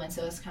through, and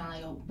so it's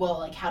kind of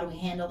like, how do we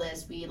handle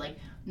this? We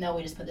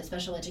just put the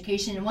special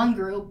education in one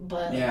group,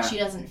 but she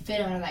doesn't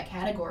fit under that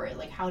category.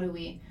 Like, how do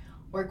we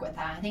work with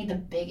that? I think the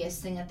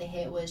biggest thing that they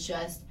hit was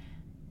just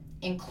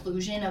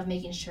inclusion, of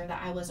making sure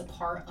that I was a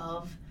part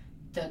of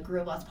the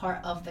group, I was part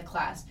of the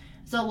class.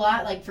 So a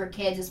lot, like for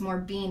kids, it's more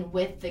being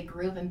with the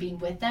group and being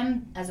with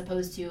them, as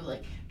opposed to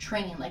like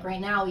training. Like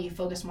right now, we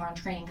focus more on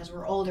training because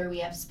we're older, we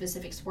have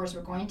specific sports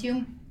we're going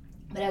to.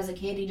 But as a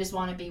kid, you just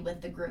want to be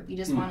with the group. You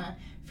just want to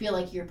feel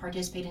like you're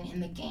participating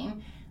in the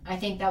game. I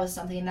think that was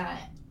something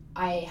that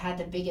I had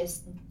the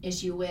biggest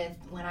issue with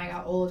when I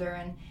got older,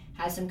 and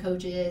had some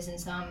coaches and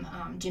some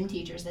gym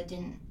teachers that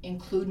didn't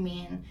include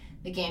me in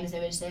the games. They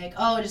would say like,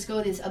 oh, just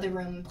go to this other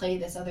room and play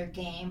this other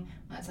game.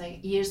 It's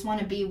like, you just want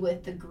to be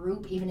with the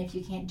group, even if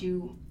you can't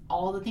do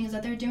all the things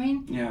that they're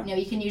doing. Yeah.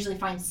 You can usually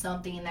find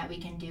something that we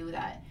can do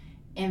that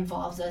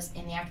involves us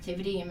in the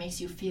activity and makes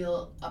you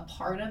feel a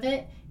part of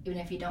it, even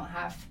if you don't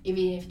have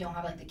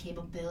like the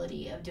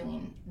capability of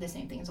doing the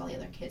same things all the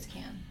other kids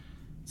can.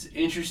 It's an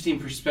interesting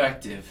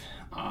perspective.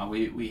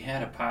 We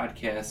had a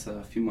podcast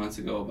a few months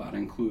ago about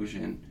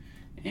inclusion,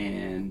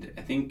 and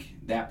I think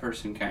that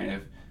person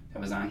that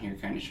was on here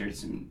kind of shared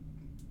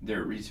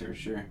their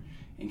researcher,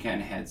 and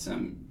kind of had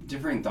some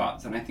different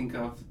thoughts than I think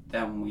of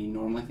than we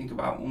normally think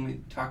about when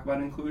we talk about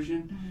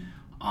inclusion.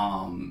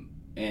 And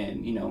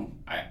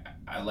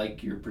I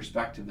like your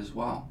perspective as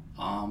well.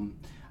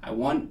 I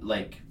want,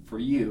 like, for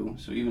you,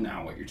 so even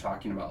now what you're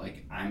talking about,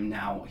 like, I'm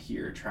now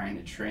here trying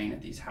to train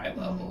at these high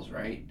levels,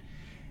 right?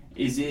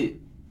 Is it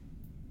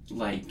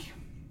like,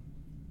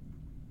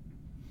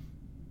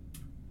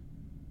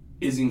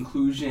 is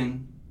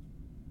inclusion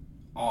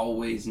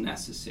always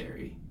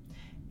necessary?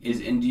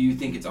 And do you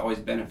think it's always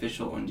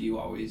beneficial, and do you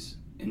always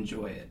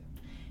enjoy it?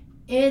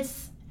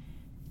 It's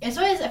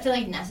always, I feel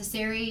like,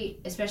 necessary,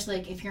 especially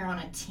like if you're on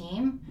a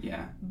team.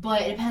 Yeah.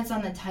 But it depends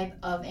on the type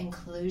of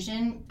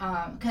inclusion.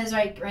 Because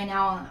right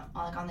now,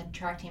 on the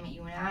track team at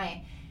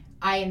UNI,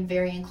 I am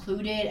very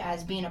included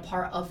as being a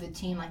part of the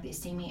team. Like, they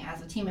see me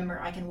as a team member.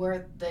 I can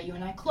wear the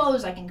UNI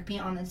clothes. I can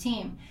compete on the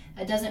team.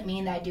 That doesn't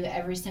mean that I do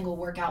every single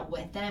workout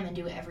with them and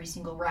do every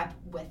single rep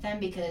with them,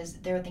 because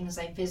there are things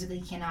I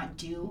physically cannot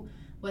do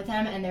with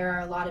them, and there are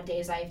a lot of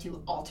days I have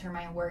to alter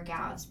my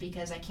workouts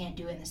because I can't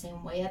do it in the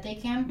same way that they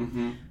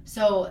can.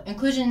 So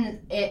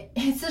inclusion,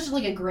 it's such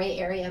like a gray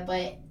area,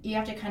 but you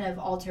have to kind of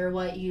alter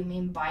what you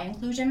mean by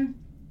inclusion.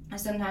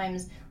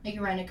 Sometimes, like,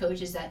 you run into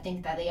coaches that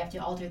think that they have to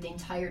alter the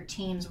entire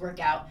team's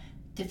workout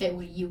to fit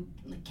what you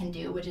can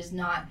do, which is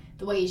not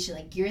the way you should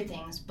like gear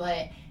things.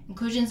 But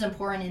inclusion is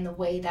important in the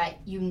way that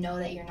you know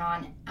that you're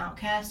not an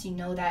outcast, you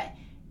know that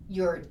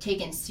you're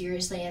taken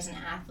seriously as an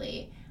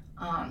athlete.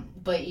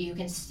 But you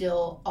can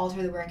still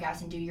alter the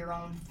workouts and do your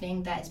own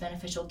thing that is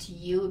beneficial to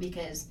you,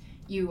 because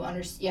you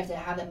have to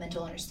have that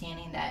mental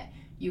understanding that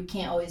you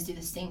can't always do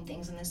the same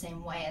things in the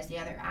same way as the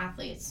other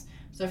athletes.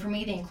 So for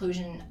me, the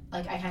inclusion,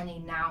 like, I kind of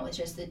need now is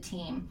just the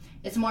team.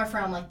 It's more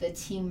from like the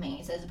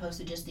teammates as opposed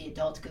to just the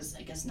adults, because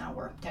I guess now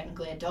we're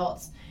technically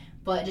adults.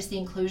 But just the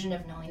inclusion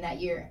of knowing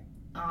that you're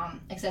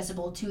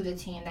accessible to the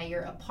team, that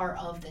you're a part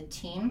of the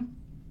team,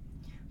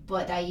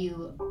 but that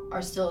you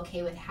are still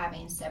okay with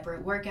having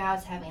separate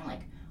workouts, having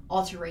like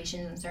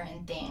alterations in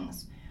certain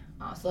things.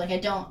 So like I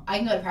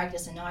can go to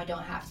practice and know I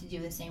don't have to do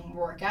the same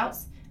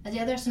workouts as the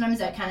others. Sometimes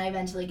that kind of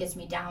eventually gets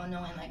me down,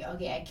 knowing like,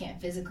 okay, I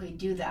can't physically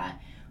do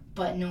that,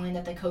 but knowing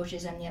that the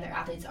coaches and the other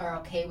athletes are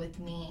okay with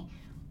me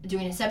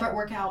doing a separate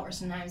workout, or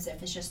sometimes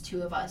if it's just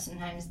two of us,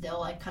 sometimes they'll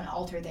like kind of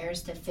alter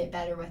theirs to fit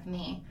better with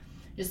me.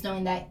 Just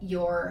knowing that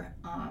you're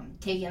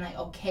taken like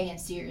okay and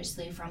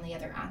seriously from the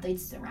other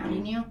athletes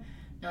surrounding you,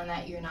 knowing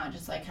that you're not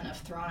just like kind of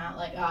thrown out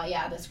like, oh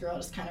yeah, this girl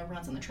just kind of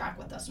runs on the track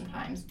with us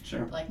sometimes.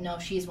 Sure. But, like, no,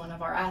 she's one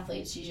of our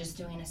athletes. She's just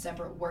doing a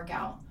separate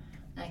workout.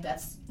 Like,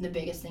 that's the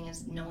biggest thing,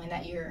 is knowing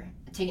that you're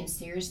taken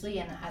seriously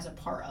and as a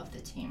part of the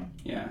team.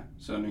 Yeah,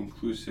 so an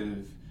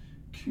inclusive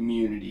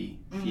community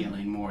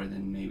feeling more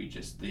than maybe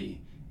just the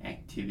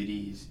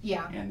activities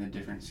and the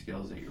different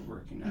skills that you're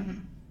working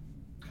on.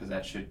 Because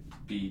that should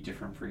be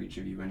different for each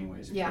of you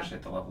anyways, especially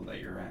at the level that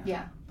you're at.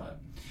 Yeah. But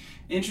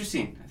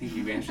interesting. I think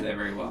you've answered that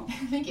very well.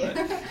 Thank you.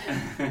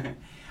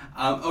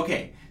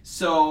 Okay,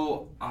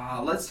 so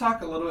let's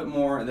talk a little bit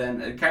more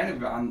then, kind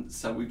of on,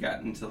 so we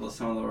got into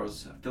some of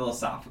those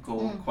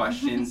philosophical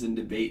questions and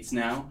debates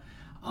now.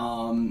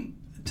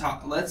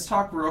 Let's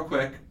talk real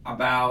quick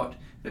about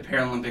the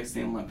Paralympics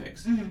and the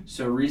Olympics.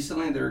 So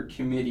recently their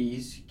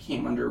committees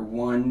came under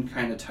one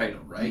kind of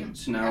title, right?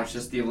 So now it's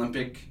just the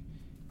Olympic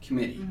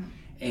Committee.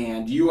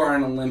 And you are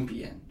an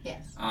Olympian.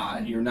 Yes.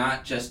 You're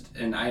not just,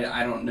 and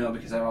I don't know,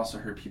 because I've also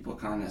heard people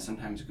kind of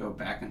sometimes go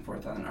back and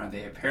forth on, are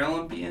they a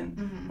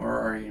Paralympian or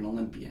are you an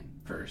Olympian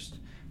first?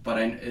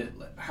 But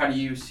how do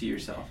you see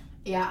yourself?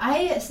 Yeah,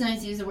 I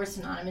sometimes use the word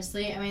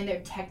synonymously. I mean, they're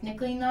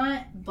technically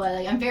not, but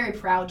like, I'm very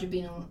proud to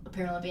be a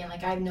Paralympian.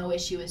 Like, I have no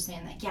issue with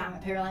saying, like, yeah, I'm a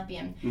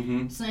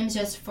Paralympian. Sometimes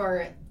just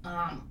for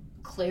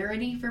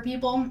clarity for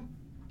people,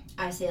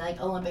 I say, like,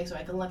 Olympics or,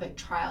 like, Olympic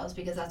trials,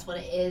 because that's what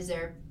it is.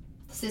 They're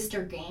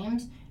sister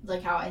games,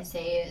 like how I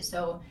say it.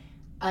 So,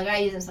 like, I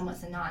use them somewhat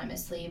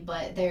synonymously,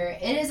 but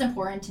it is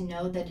important to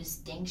know the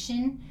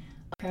distinction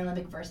of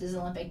Paralympic versus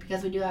Olympic,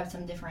 because we do have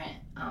some different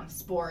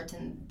sports,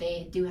 and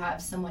they do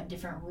have somewhat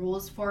different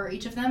rules for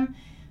each of them.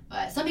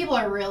 But some people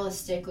are real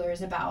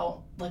sticklers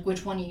about, like,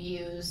 which one you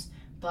use,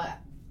 but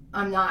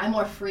I'm not. I'm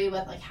more free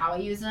with, like, how I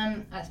use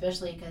them,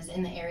 especially because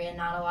in the area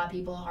not a lot of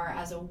people are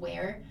as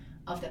aware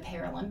of the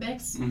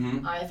Paralympics.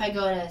 If I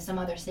go to some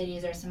other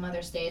cities or some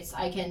other states,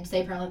 I can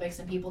say Paralympics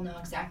and people know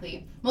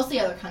exactly. Mostly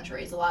other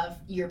countries, a lot of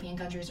European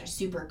countries are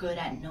super good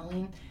at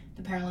knowing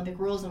the Paralympic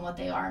rules and what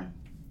they are.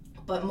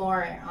 But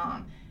more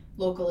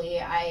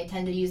locally, I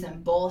tend to use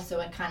them both,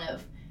 so it kind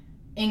of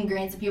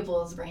ingrains in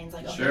people's brains,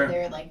 like, okay,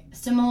 they're, like,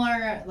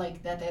 similar,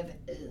 like, that they're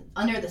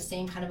under the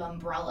same kind of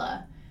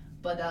umbrella,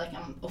 but that, like,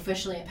 I'm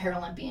officially a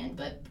Paralympian,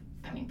 but,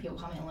 I mean, people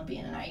call me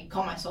Olympian, and I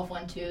call myself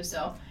one too,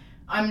 so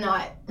I'm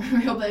not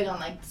real big on,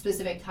 like,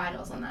 specific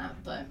titles on that,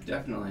 but...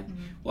 Definitely.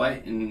 Well,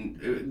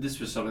 this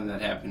was something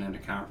that happened at a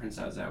conference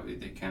I was at.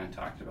 They kind of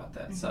talked about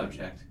that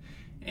subject.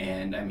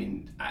 And, I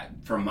mean,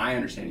 from my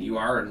understanding, you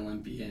are an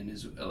Olympian.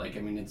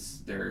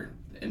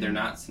 They're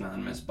not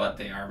synonymous, but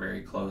they are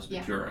very close.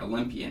 But you're an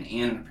Olympian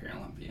and a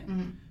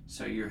Paralympian.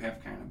 So you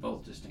have kind of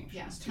both distinctions.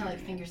 Yeah, it's kind of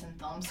like fingers and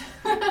thumbs.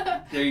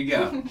 There you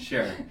go.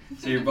 Sure.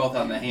 So you're both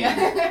on the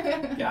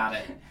hand. Got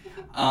it.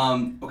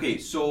 Okay,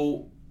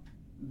 so...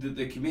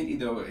 The committee,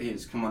 though,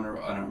 has come under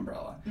an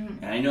umbrella.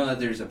 And I know that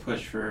there's a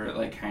push for,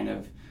 like, kind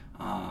of,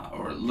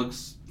 or it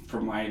looks,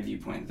 from my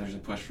viewpoint, there's a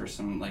push for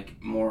some,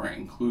 like, more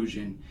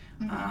inclusion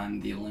on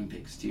the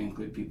Olympics, to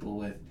include people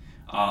with,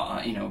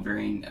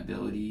 varying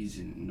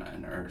abilities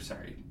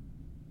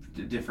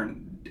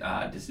different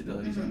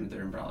disabilities under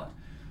their umbrella.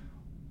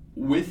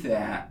 With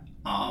that,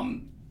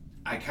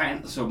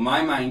 so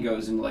my mind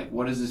goes into, like,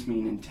 what does this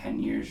mean in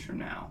 10 years from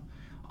now?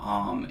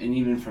 And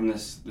even from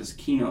this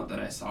keynote that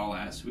I saw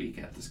last week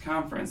at this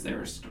conference, they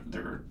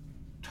were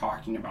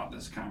talking about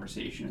this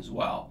conversation as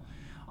well.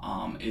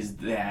 Is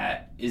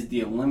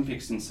the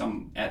Olympics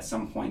at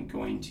some point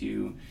going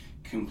to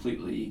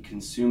completely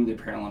consume the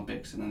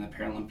Paralympics, and then the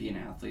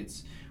Paralympian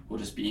athletes will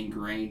just be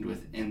ingrained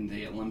within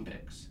the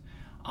Olympics?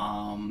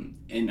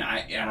 And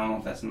I don't know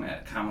if that's something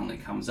that commonly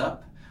comes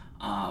up,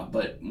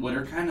 but what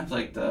are kind of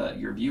like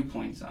your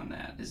viewpoints on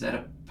that? Is that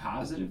a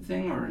positive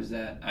thing, or is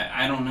that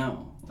I don't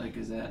know? Like,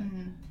 is that...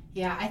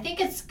 Yeah, I think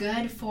it's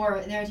good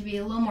for there to be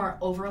a little more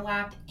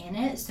overlap in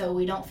it, so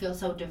we don't feel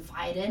so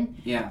divided.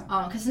 Yeah.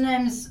 Because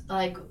sometimes,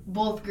 like,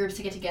 both groups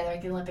to get together,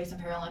 like the Olympics and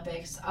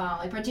Paralympics,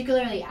 like,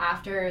 particularly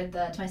after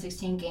the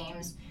 2016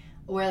 games,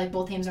 where, like,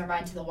 both teams are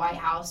invited to the White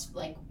House,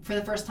 like, for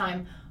the first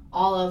time,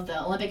 all of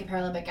the Olympic and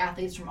Paralympic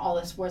athletes from all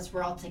the sports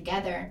were all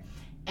together.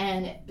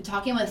 And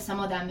talking with some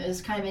of them, it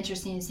was kind of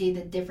interesting to see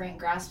the different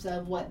grasps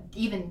of what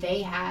even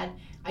they had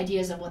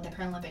ideas of what the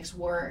Paralympics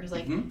were. It was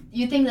like,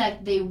 you'd think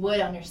that they would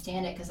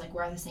understand it because, like,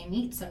 we're at the same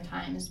meet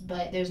sometimes,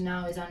 but there's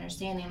not always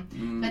understanding.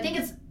 But I think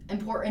it's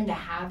important to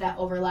have that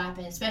overlap,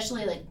 and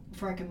especially, like,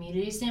 from a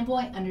community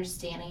standpoint,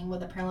 understanding what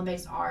the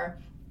Paralympics are,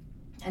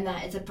 and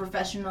that it's a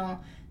professional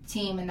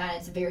team, and that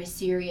it's a very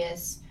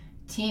serious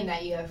team,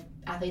 that you have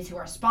athletes who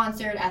are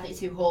sponsored, athletes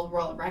who hold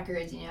world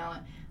records,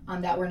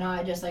 that we're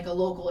not just like a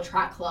local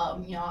track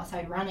club,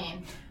 outside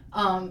running.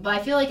 But I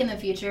feel like in the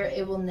future,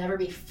 it will never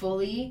be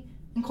fully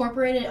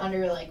incorporated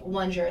under, like,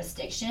 one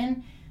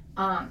jurisdiction.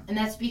 And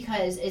that's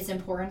because it's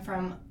important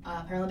from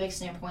a Paralympic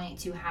standpoint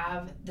to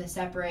have the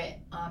separate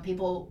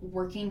people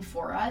working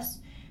for us,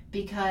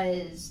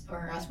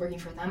 or us working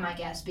for them, I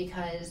guess,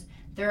 because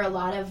there are a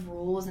lot of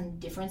rules and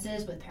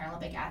differences with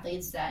Paralympic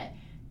athletes that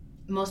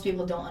most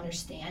people don't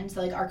understand.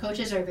 So like our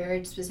coaches are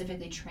very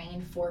specifically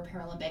trained for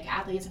Paralympic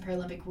athletes and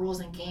Paralympic rules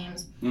and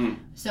games.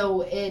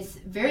 So it's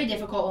very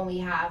difficult when we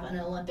have an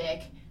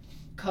Olympic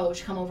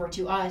coach come over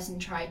to us and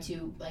try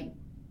to like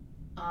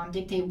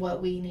dictate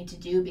what we need to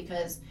do,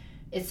 because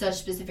it's such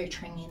specific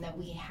training that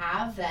we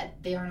have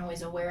that they aren't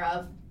always aware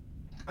of.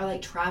 Or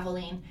like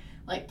traveling,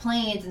 like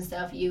planes and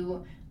stuff,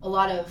 a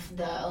lot of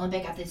the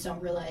Olympic athletes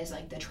don't realize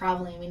like the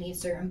traveling, we need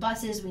certain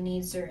buses, we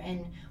need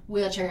certain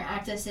wheelchair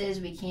accesses,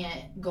 we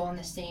can't go on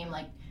the same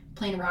like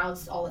plane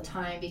routes all the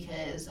time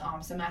because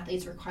some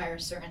athletes require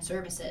certain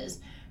services.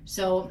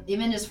 So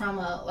even just from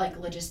a like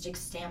logistics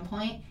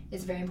standpoint,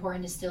 it's very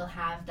important to still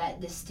have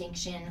that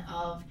distinction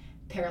of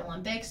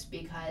Paralympics,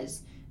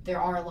 because there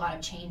are a lot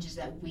of changes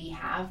that we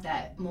have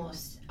that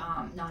most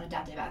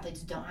non-adaptive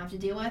athletes don't have to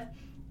deal with.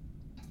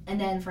 And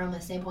then from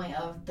the standpoint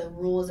of the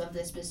rules of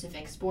the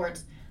specific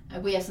sports,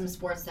 we have some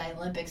sports that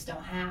Olympics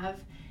don't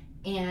have.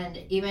 And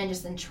even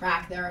just in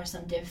track, there are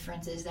some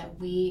differences that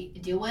we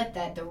deal with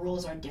that the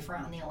rules are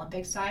different on the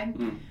Olympic side.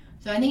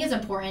 So I think it's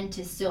important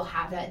to still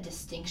have that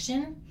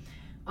distinction.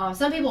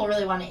 Some people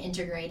really want to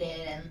integrate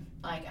it, and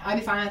like I'd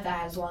be fine with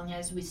that as long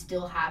as we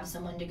still have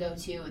someone to go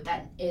to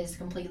that is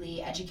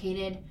completely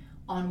educated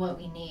on what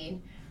we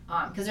need.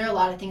 Because there are a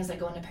lot of things that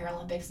go into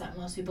Paralympics that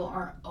most people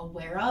aren't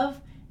aware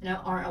of, and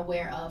aren't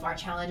aware of our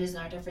challenges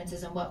and our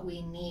differences and what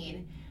we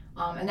need.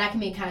 And that can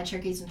be kind of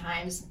tricky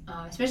sometimes,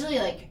 especially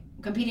like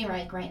competing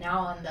right now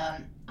on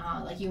the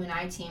like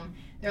UNI team.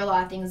 There are a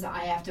lot of things that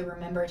I have to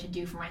remember to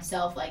do for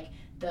myself, like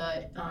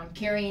the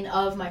carrying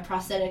of my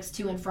prosthetics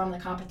to and from the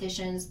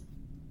competitions.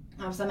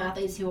 Some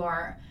athletes who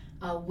are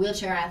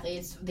wheelchair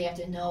athletes, they have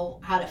to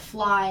know how to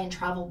fly and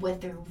travel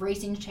with their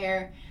racing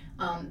chair.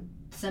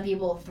 Some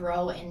people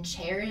throw in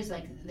chairs,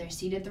 like they're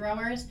seated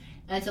throwers.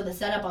 And so the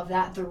setup of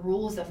that, the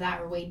rules of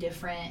that are way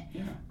different.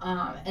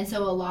 And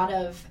so a lot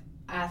of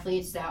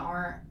athletes that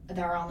are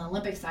on the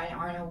Olympic side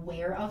aren't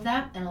aware of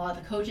that, and a lot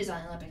of the coaches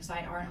on the Olympic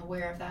side aren't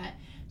aware of that.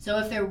 So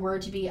if there were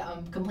to be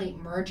a complete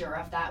merger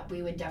of that,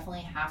 we would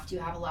definitely have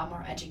to have a lot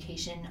more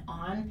education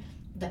on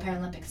the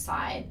Paralympic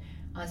side.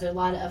 There are a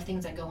lot of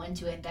things that go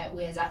into it that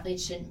we as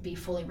athletes shouldn't be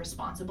fully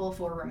responsible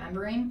for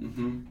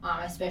remembering,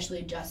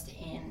 especially just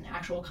in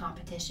actual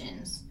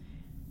competitions.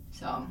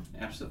 So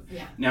absolutely.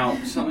 Yeah.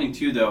 Now, something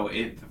too, though,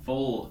 the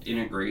full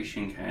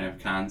integration kind of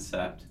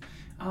concept,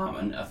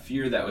 and a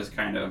fear that was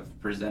kind of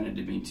presented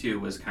to me too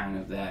was kind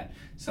of that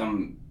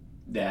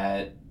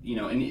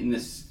and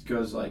this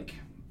goes like,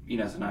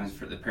 sometimes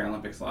for the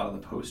Paralympics, a lot of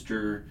the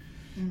poster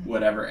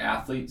whatever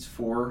athletes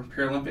for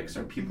Paralympics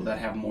are people that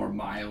have more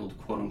mild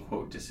quote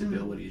unquote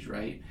disabilities,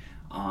 right?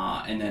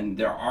 And then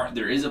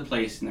there is a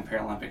place in the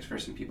Paralympics for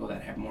some people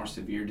that have more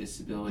severe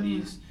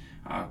disabilities,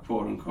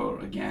 quote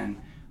unquote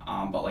again.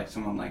 But like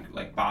someone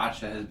like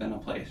Boccia has been a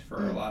place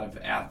for a lot of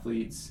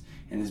athletes,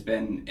 and has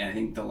been, and I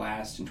think the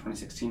last in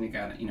 2016 it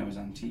got was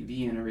on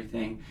TV and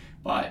everything.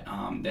 But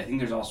I think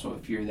there's also a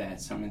fear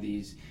that some of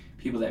these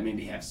people that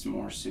maybe have some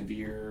more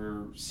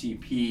severe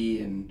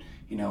CP and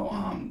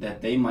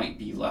that they might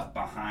be left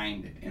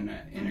behind in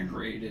an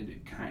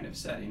integrated kind of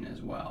setting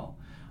as well.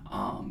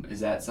 Is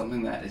that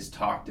something that is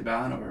talked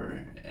about,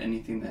 or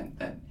anything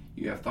that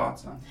you have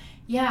thoughts on?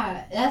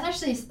 Yeah, that's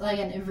actually like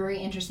a very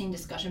interesting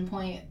discussion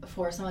point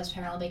for some of us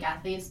Paralympic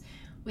athletes.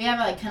 We have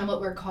like kind of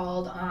what we're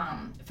called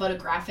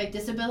photographic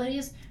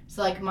disabilities.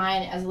 So like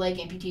mine as a leg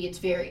amputee, it's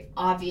very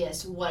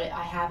obvious what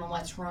I have and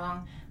what's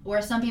wrong.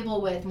 Where some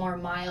people with more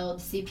mild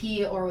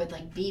CP or with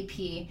like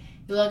BP,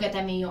 you look at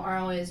them and you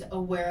aren't always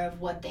aware of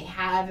what they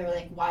have or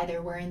like why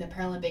they're wearing the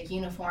Paralympic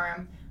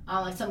uniform.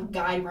 Like some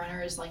guide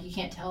runners, like you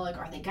can't tell, like,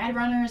 are they guide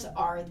runners?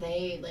 Are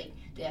they like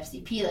the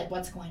FCP? Like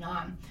what's going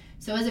on?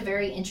 So it's a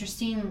very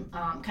interesting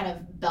kind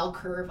of bell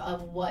curve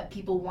of what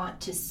people want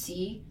to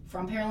see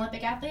from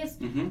Paralympic athletes.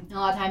 And a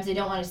lot of times they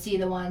don't want to see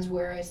the ones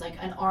where it's like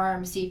an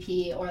arm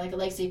CP or like a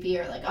leg CP,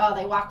 or like, oh,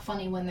 they walk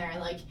funny when they're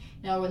like,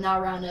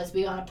 not around us.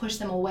 We want to push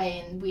them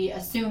away, and we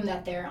assume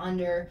that they're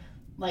under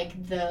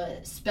like the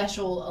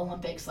special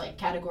Olympics like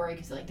category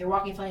because like they're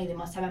walking funny, they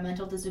must have a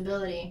mental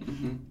disability.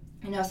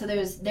 So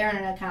they're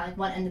in a kind of like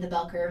one end of the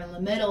bell curve, and the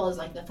middle is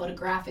like the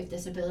photographic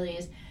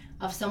disabilities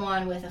of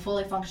someone with a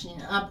fully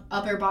functioning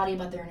upper body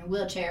but they're in a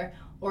wheelchair,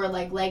 or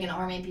like leg and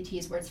arm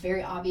amputees where it's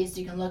very obvious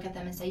you can look at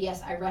them and say,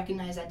 yes, I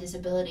recognize that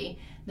disability.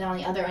 Then on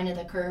the other end of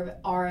the curve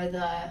are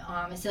the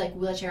I say like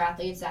wheelchair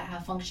athletes that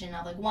have function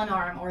of like one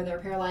arm, or they're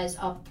paralyzed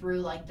up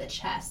through like the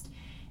chest,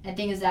 and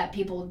things that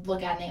people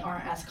look at and they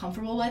aren't as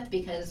comfortable with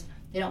because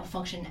they don't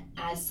function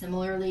as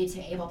similarly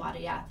to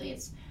able-bodied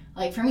athletes.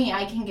 Like for me,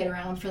 I can get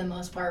around for the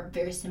most part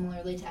very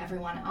similarly to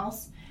everyone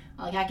else.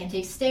 Like I can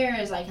take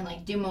stairs, I can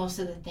like do most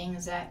of the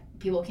things that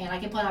people can. I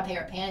can put on a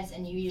pair of pants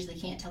and you usually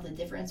can't tell the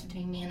difference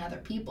between me and other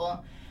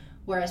people.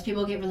 Whereas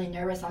people get really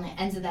nervous on the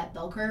ends of that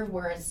bell curve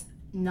where it's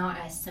not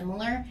as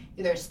similar.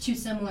 Either it's too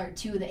similar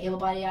to the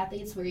able-bodied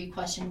athletes where you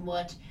question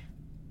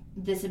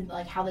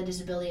how the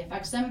disability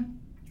affects them.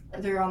 Or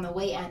they're on the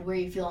way end where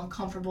you feel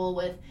uncomfortable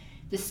with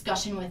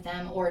discussion with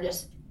them, or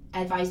just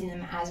advising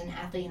them as an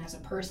athlete and as a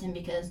person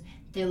because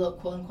they look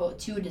quote unquote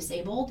too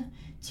disabled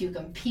to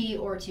compete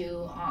or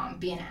to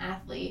be an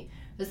athlete.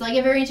 It's like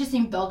a very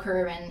interesting bell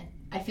curve, and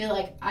I feel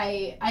like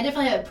I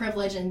definitely have a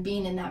privilege in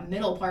being in that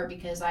middle part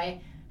because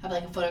I have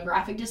like a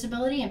photographic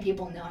disability and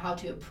people know how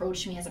to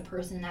approach me as a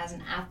person and as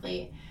an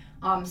athlete.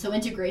 So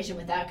integration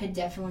with that could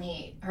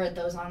definitely hurt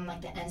those on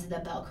like the ends of the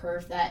bell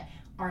curve that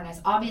aren't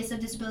as obvious of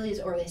disabilities,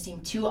 or they seem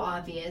too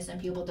obvious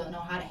and people don't know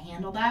how to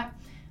handle that,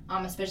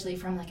 especially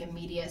from like a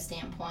media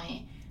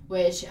standpoint,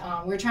 which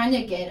we're trying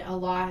to get a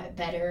lot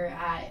better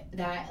at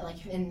that,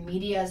 like in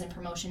medias and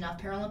promotion of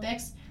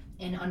Paralympics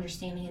and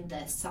understanding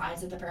the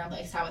size of the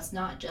Paralympics, how it's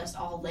not just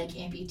all leg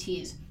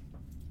amputees.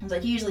 It's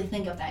like you usually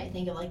think of that. You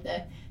think of like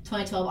the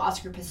 2012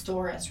 Oscar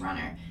Pistorius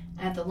runner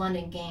at the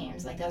London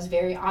Games. Like that was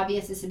very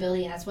obvious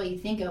disability, and that's what you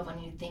think of when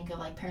you think of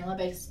like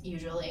Paralympics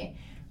usually.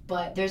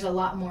 But there's a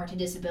lot more to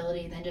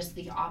disability than just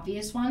the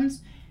obvious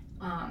ones.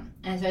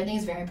 And so I think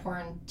it's very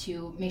important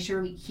to make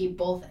sure we keep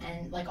both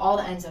and like all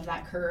the ends of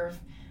that curve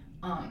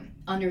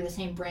under the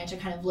same branch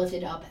and kind of lift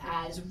it up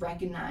as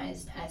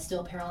recognized as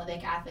still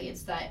Paralympic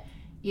athletes, that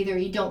either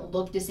you don't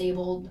look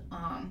disabled,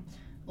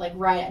 like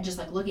right just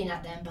like looking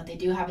at them, but they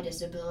do have a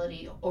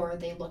disability, or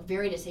they look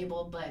very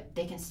disabled but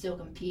they can still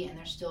compete and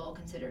they're still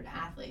considered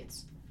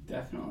athletes.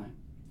 Definitely.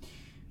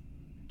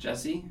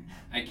 Jesse,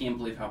 I can't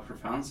believe how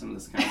profound some of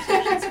this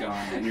conversation's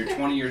gone. And you're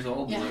 20 years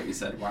old, yeah. You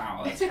said,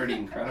 wow, that's pretty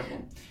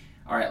incredible.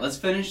 All right,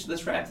 let's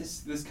wrap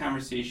this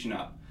conversation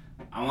up.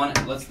 We're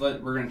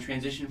going to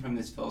transition from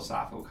this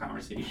philosophical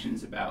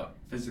conversations about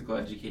physical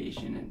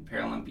education and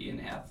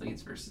Paralympian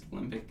athletes versus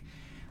Olympic.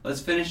 Let's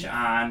finish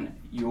on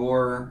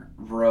your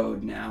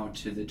road now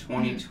to the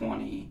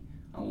 2020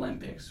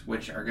 Olympics,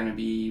 which are going to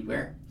be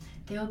where?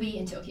 They will be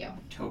in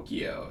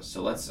Tokyo.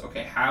 So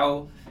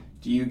how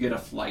do you get a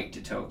flight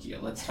to Tokyo?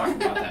 Let's talk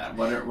about that.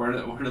 What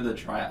are the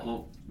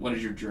trial? What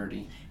is your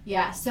journey?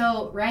 Yeah,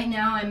 so right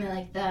now I'm in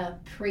like the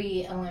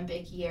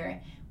pre-Olympic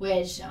year,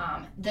 which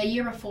the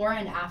year before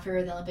and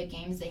after the Olympic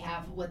Games, they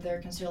have what they're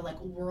considered like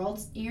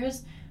World's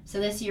years. So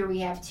this year we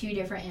have 2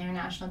 different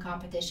international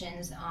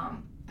competitions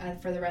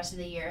for the rest of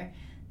the year.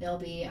 There'll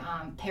be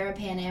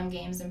Para-Pan Am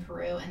Games in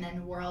Peru and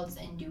then Worlds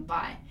in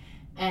Dubai.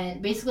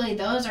 And basically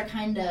those are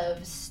kind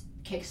of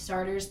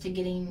kickstarters to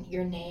getting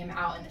your name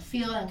out in the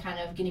field and kind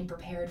of getting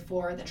prepared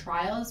for the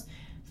trials.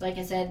 So like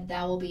I said,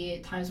 that will be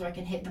times where I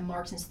can hit the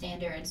marks and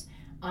standards.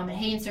 And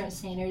hitting certain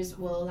standards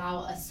will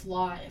allow a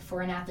slot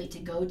for an athlete to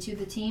go to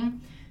the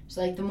team.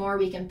 So like the more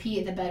we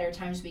compete, the better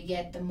times we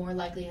get, the more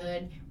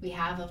likelihood we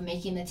have of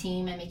making the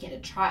team and making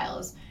it to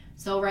trials.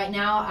 So right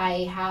now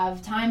I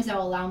have times that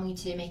will allow me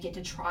to make it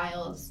to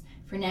trials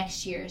for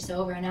next year.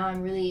 So right now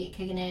I'm really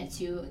kicking it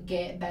to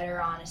get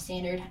better on a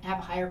standard, have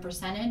a higher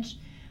percentage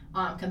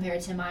compared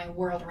to my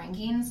world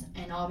rankings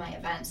and all my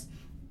events.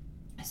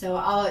 So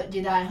I'll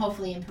do that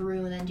hopefully in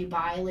Peru and then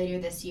Dubai later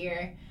this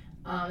year.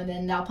 And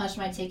then I'll punch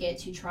my ticket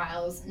to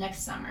trials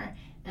next summer.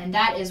 And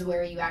that is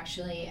where you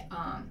actually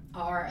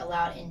are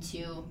allowed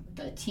into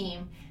the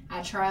team.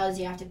 At trials,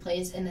 you have to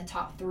place in the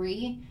top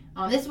 3.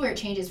 This is where it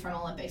changes from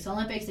Olympics.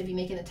 Olympics, if you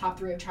make it in the top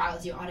 3 of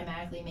trials, you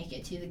automatically make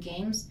it to the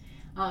games.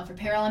 For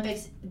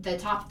Paralympics, the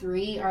top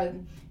 3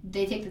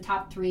 they take the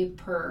top 3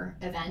 per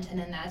event, and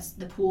then that's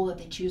the pool that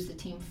they choose the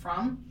team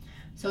from.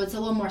 So it's a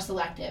little more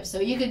selective. So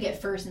you could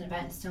get first in an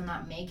event and still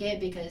not make it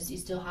because you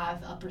still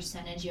have a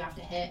percentage you have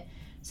to hit.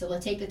 So they'll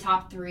take the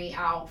top 3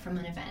 out from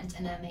an event,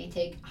 and then they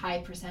take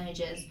high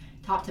percentages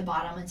top to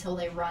bottom until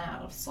they run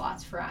out of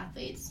slots for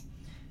athletes.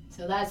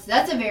 So that's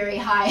a very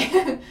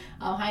high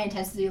high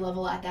intensity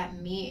level at that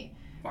meet.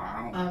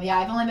 Wow. Yeah,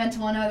 I've only been to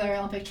one other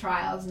Olympic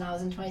trials, and that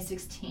was in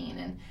 2016,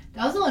 and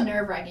that was a little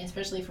nerve-wracking,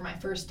 especially for my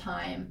first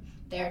time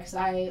there, because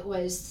I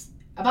was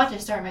about to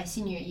start my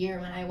senior year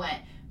when I went,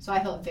 so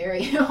I felt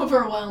very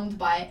overwhelmed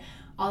by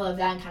all of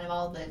that and kind of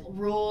all the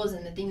rules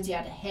and the things you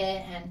had to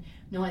hit, and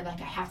knowing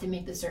like I have to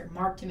make this certain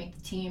mark to make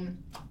the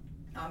team.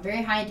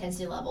 Very high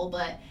intensity level,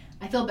 but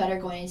I feel better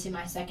going into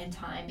my second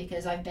time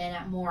because I've been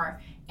at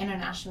more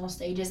international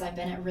stages. I've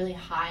been at really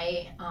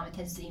high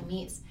intensity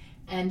meets,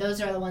 and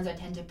those are the ones I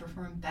tend to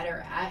perform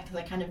better at because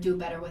I kind of do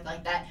better with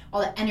like that,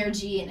 all the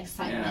energy and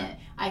excitement.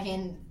 Yeah. I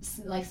can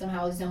like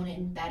somehow zone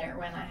in better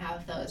when I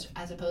have those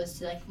as opposed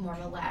to like more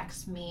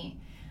relaxed meet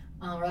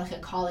or like a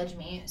college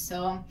meet.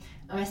 So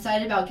I'm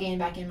excited about getting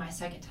back in my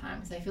second time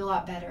because I feel a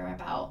lot better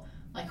about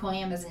like who I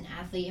am as an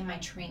athlete and my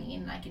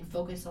training, and I can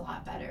focus a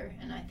lot better,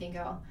 and I think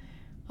I'll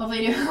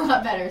hopefully do a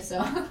lot better.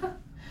 So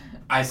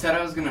I said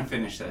I was going to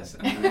finish this,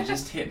 and then it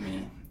just hit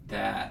me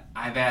that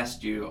I've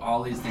asked you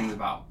all these things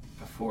about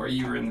before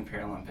you were in the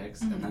Paralympics,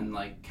 mm-hmm. and then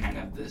like kind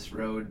of this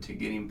road to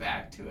getting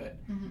back to it.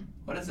 Mm-hmm.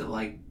 What is it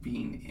like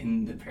being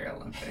in the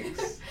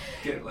Paralympics?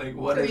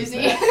 What is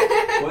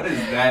that? What is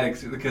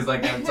that? Because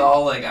like it's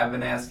all like I've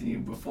been asking you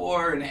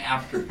before and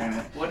after kind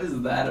of. What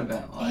is that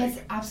event like?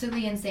 It's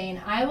absolutely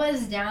insane. I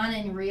was down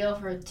in Rio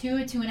for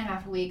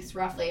 2.5 weeks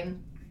roughly.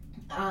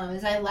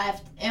 As I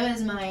left, I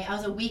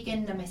was a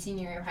weekend of my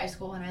senior year of high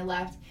school when I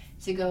left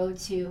to go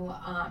to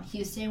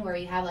Houston, where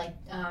you have like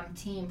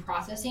team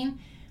processing,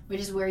 which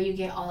is where you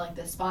get all like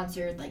the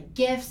sponsored like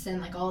gifts and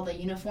like all the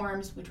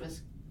uniforms, which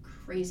was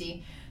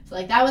crazy. So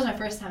like that was my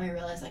first time I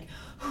realized like,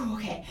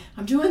 okay,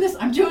 I'm doing this,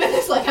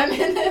 like I'm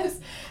in this.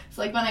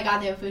 So like when I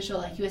got the official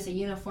like USA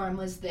uniform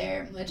was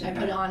there, which I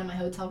put on in my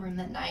hotel room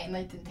that night and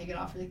like didn't take it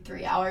off for like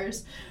 3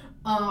 hours.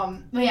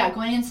 But yeah,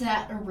 going into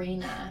that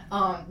arena,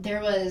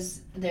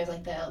 there's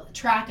like the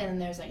track and then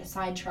there's like a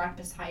side track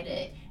beside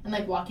it. And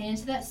like walking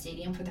into that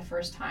stadium for the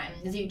first time,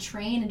 because you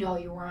train and do all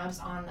your warm-ups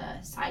on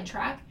the side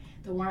track,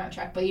 the warm-up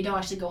track, but you don't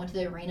actually go into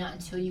the arena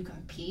until you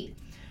compete.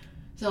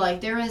 So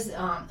like there was,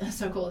 it's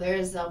so cool,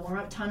 there's a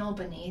warm-up tunnel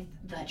beneath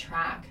the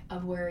track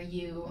of where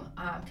you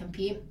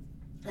compete,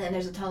 and then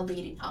there's a tunnel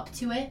leading up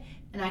to it,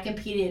 and I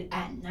competed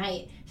at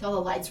night, so all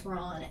the lights were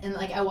on, and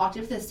like I walked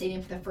up to the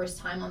stadium for the first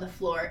time on the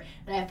floor,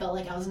 and I felt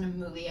like I was in a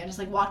movie. I just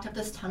like walked up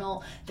this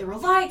tunnel, there were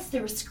lights, they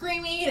were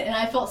screaming, and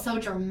I felt so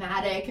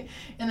dramatic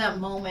in that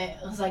moment.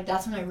 It was like,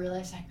 that's when I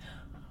realized like,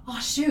 oh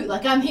shoot,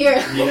 like I'm here.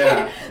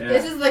 Yeah.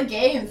 This is the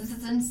games, this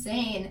is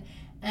insane.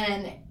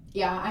 And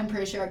yeah, I'm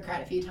pretty sure I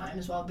cried a few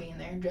times while being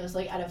there, just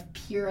like out of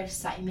pure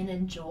excitement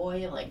and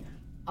joy. Like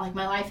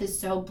my life is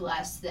so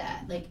blessed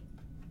that like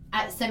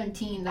at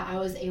 17 that I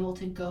was able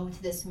to go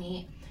to this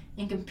meet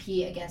and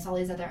compete against all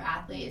these other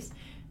athletes.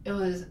 It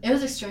was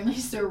extremely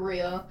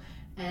surreal,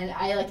 and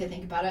I like to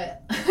think about it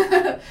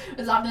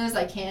as often as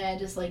I can,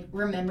 just like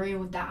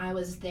remembering that I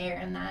was there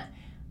and that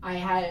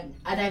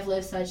I've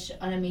lived such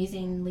an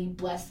amazingly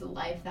blessed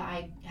life that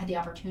I had the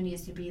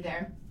opportunities to be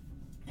there.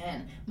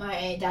 And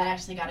my dad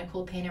actually got a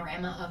cool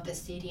panorama of the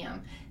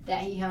stadium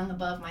that he hung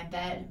above my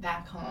bed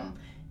back home,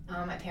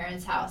 my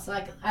parents' house. So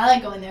like I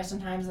like going there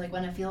sometimes, like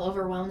when I feel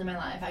overwhelmed in my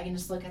life, I can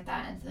just look at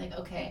that and say like,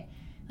 okay,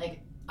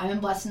 like I've been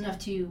blessed enough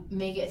to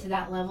make it to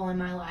that level in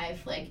my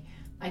life. Like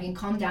I can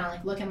calm down,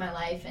 like look at my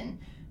life and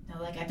you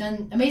know, like I've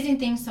done amazing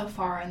things so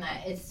far, and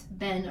that it's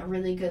been a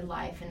really good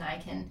life, and I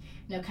can,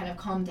 you know, kind of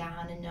calm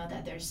down and know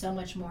that there's so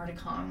much more to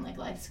come. Like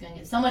life's gonna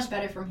get so much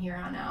better from here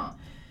on out.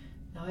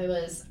 So it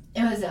was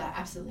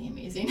absolutely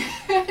amazing.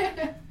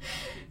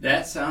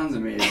 That sounds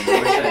amazing. I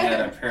wish I had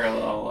a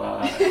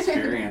parallel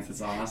experience.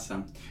 It's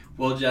awesome.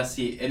 Well,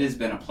 Jesse, it has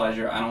been a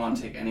pleasure. I don't want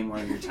to take any more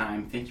of your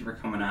time. Thank you for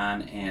coming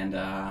on and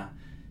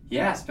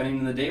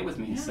spending the day with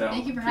me. Yeah, so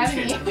thank you for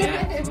having me.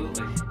 Yeah,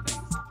 absolutely.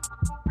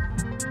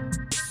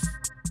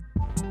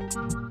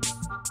 Thanks.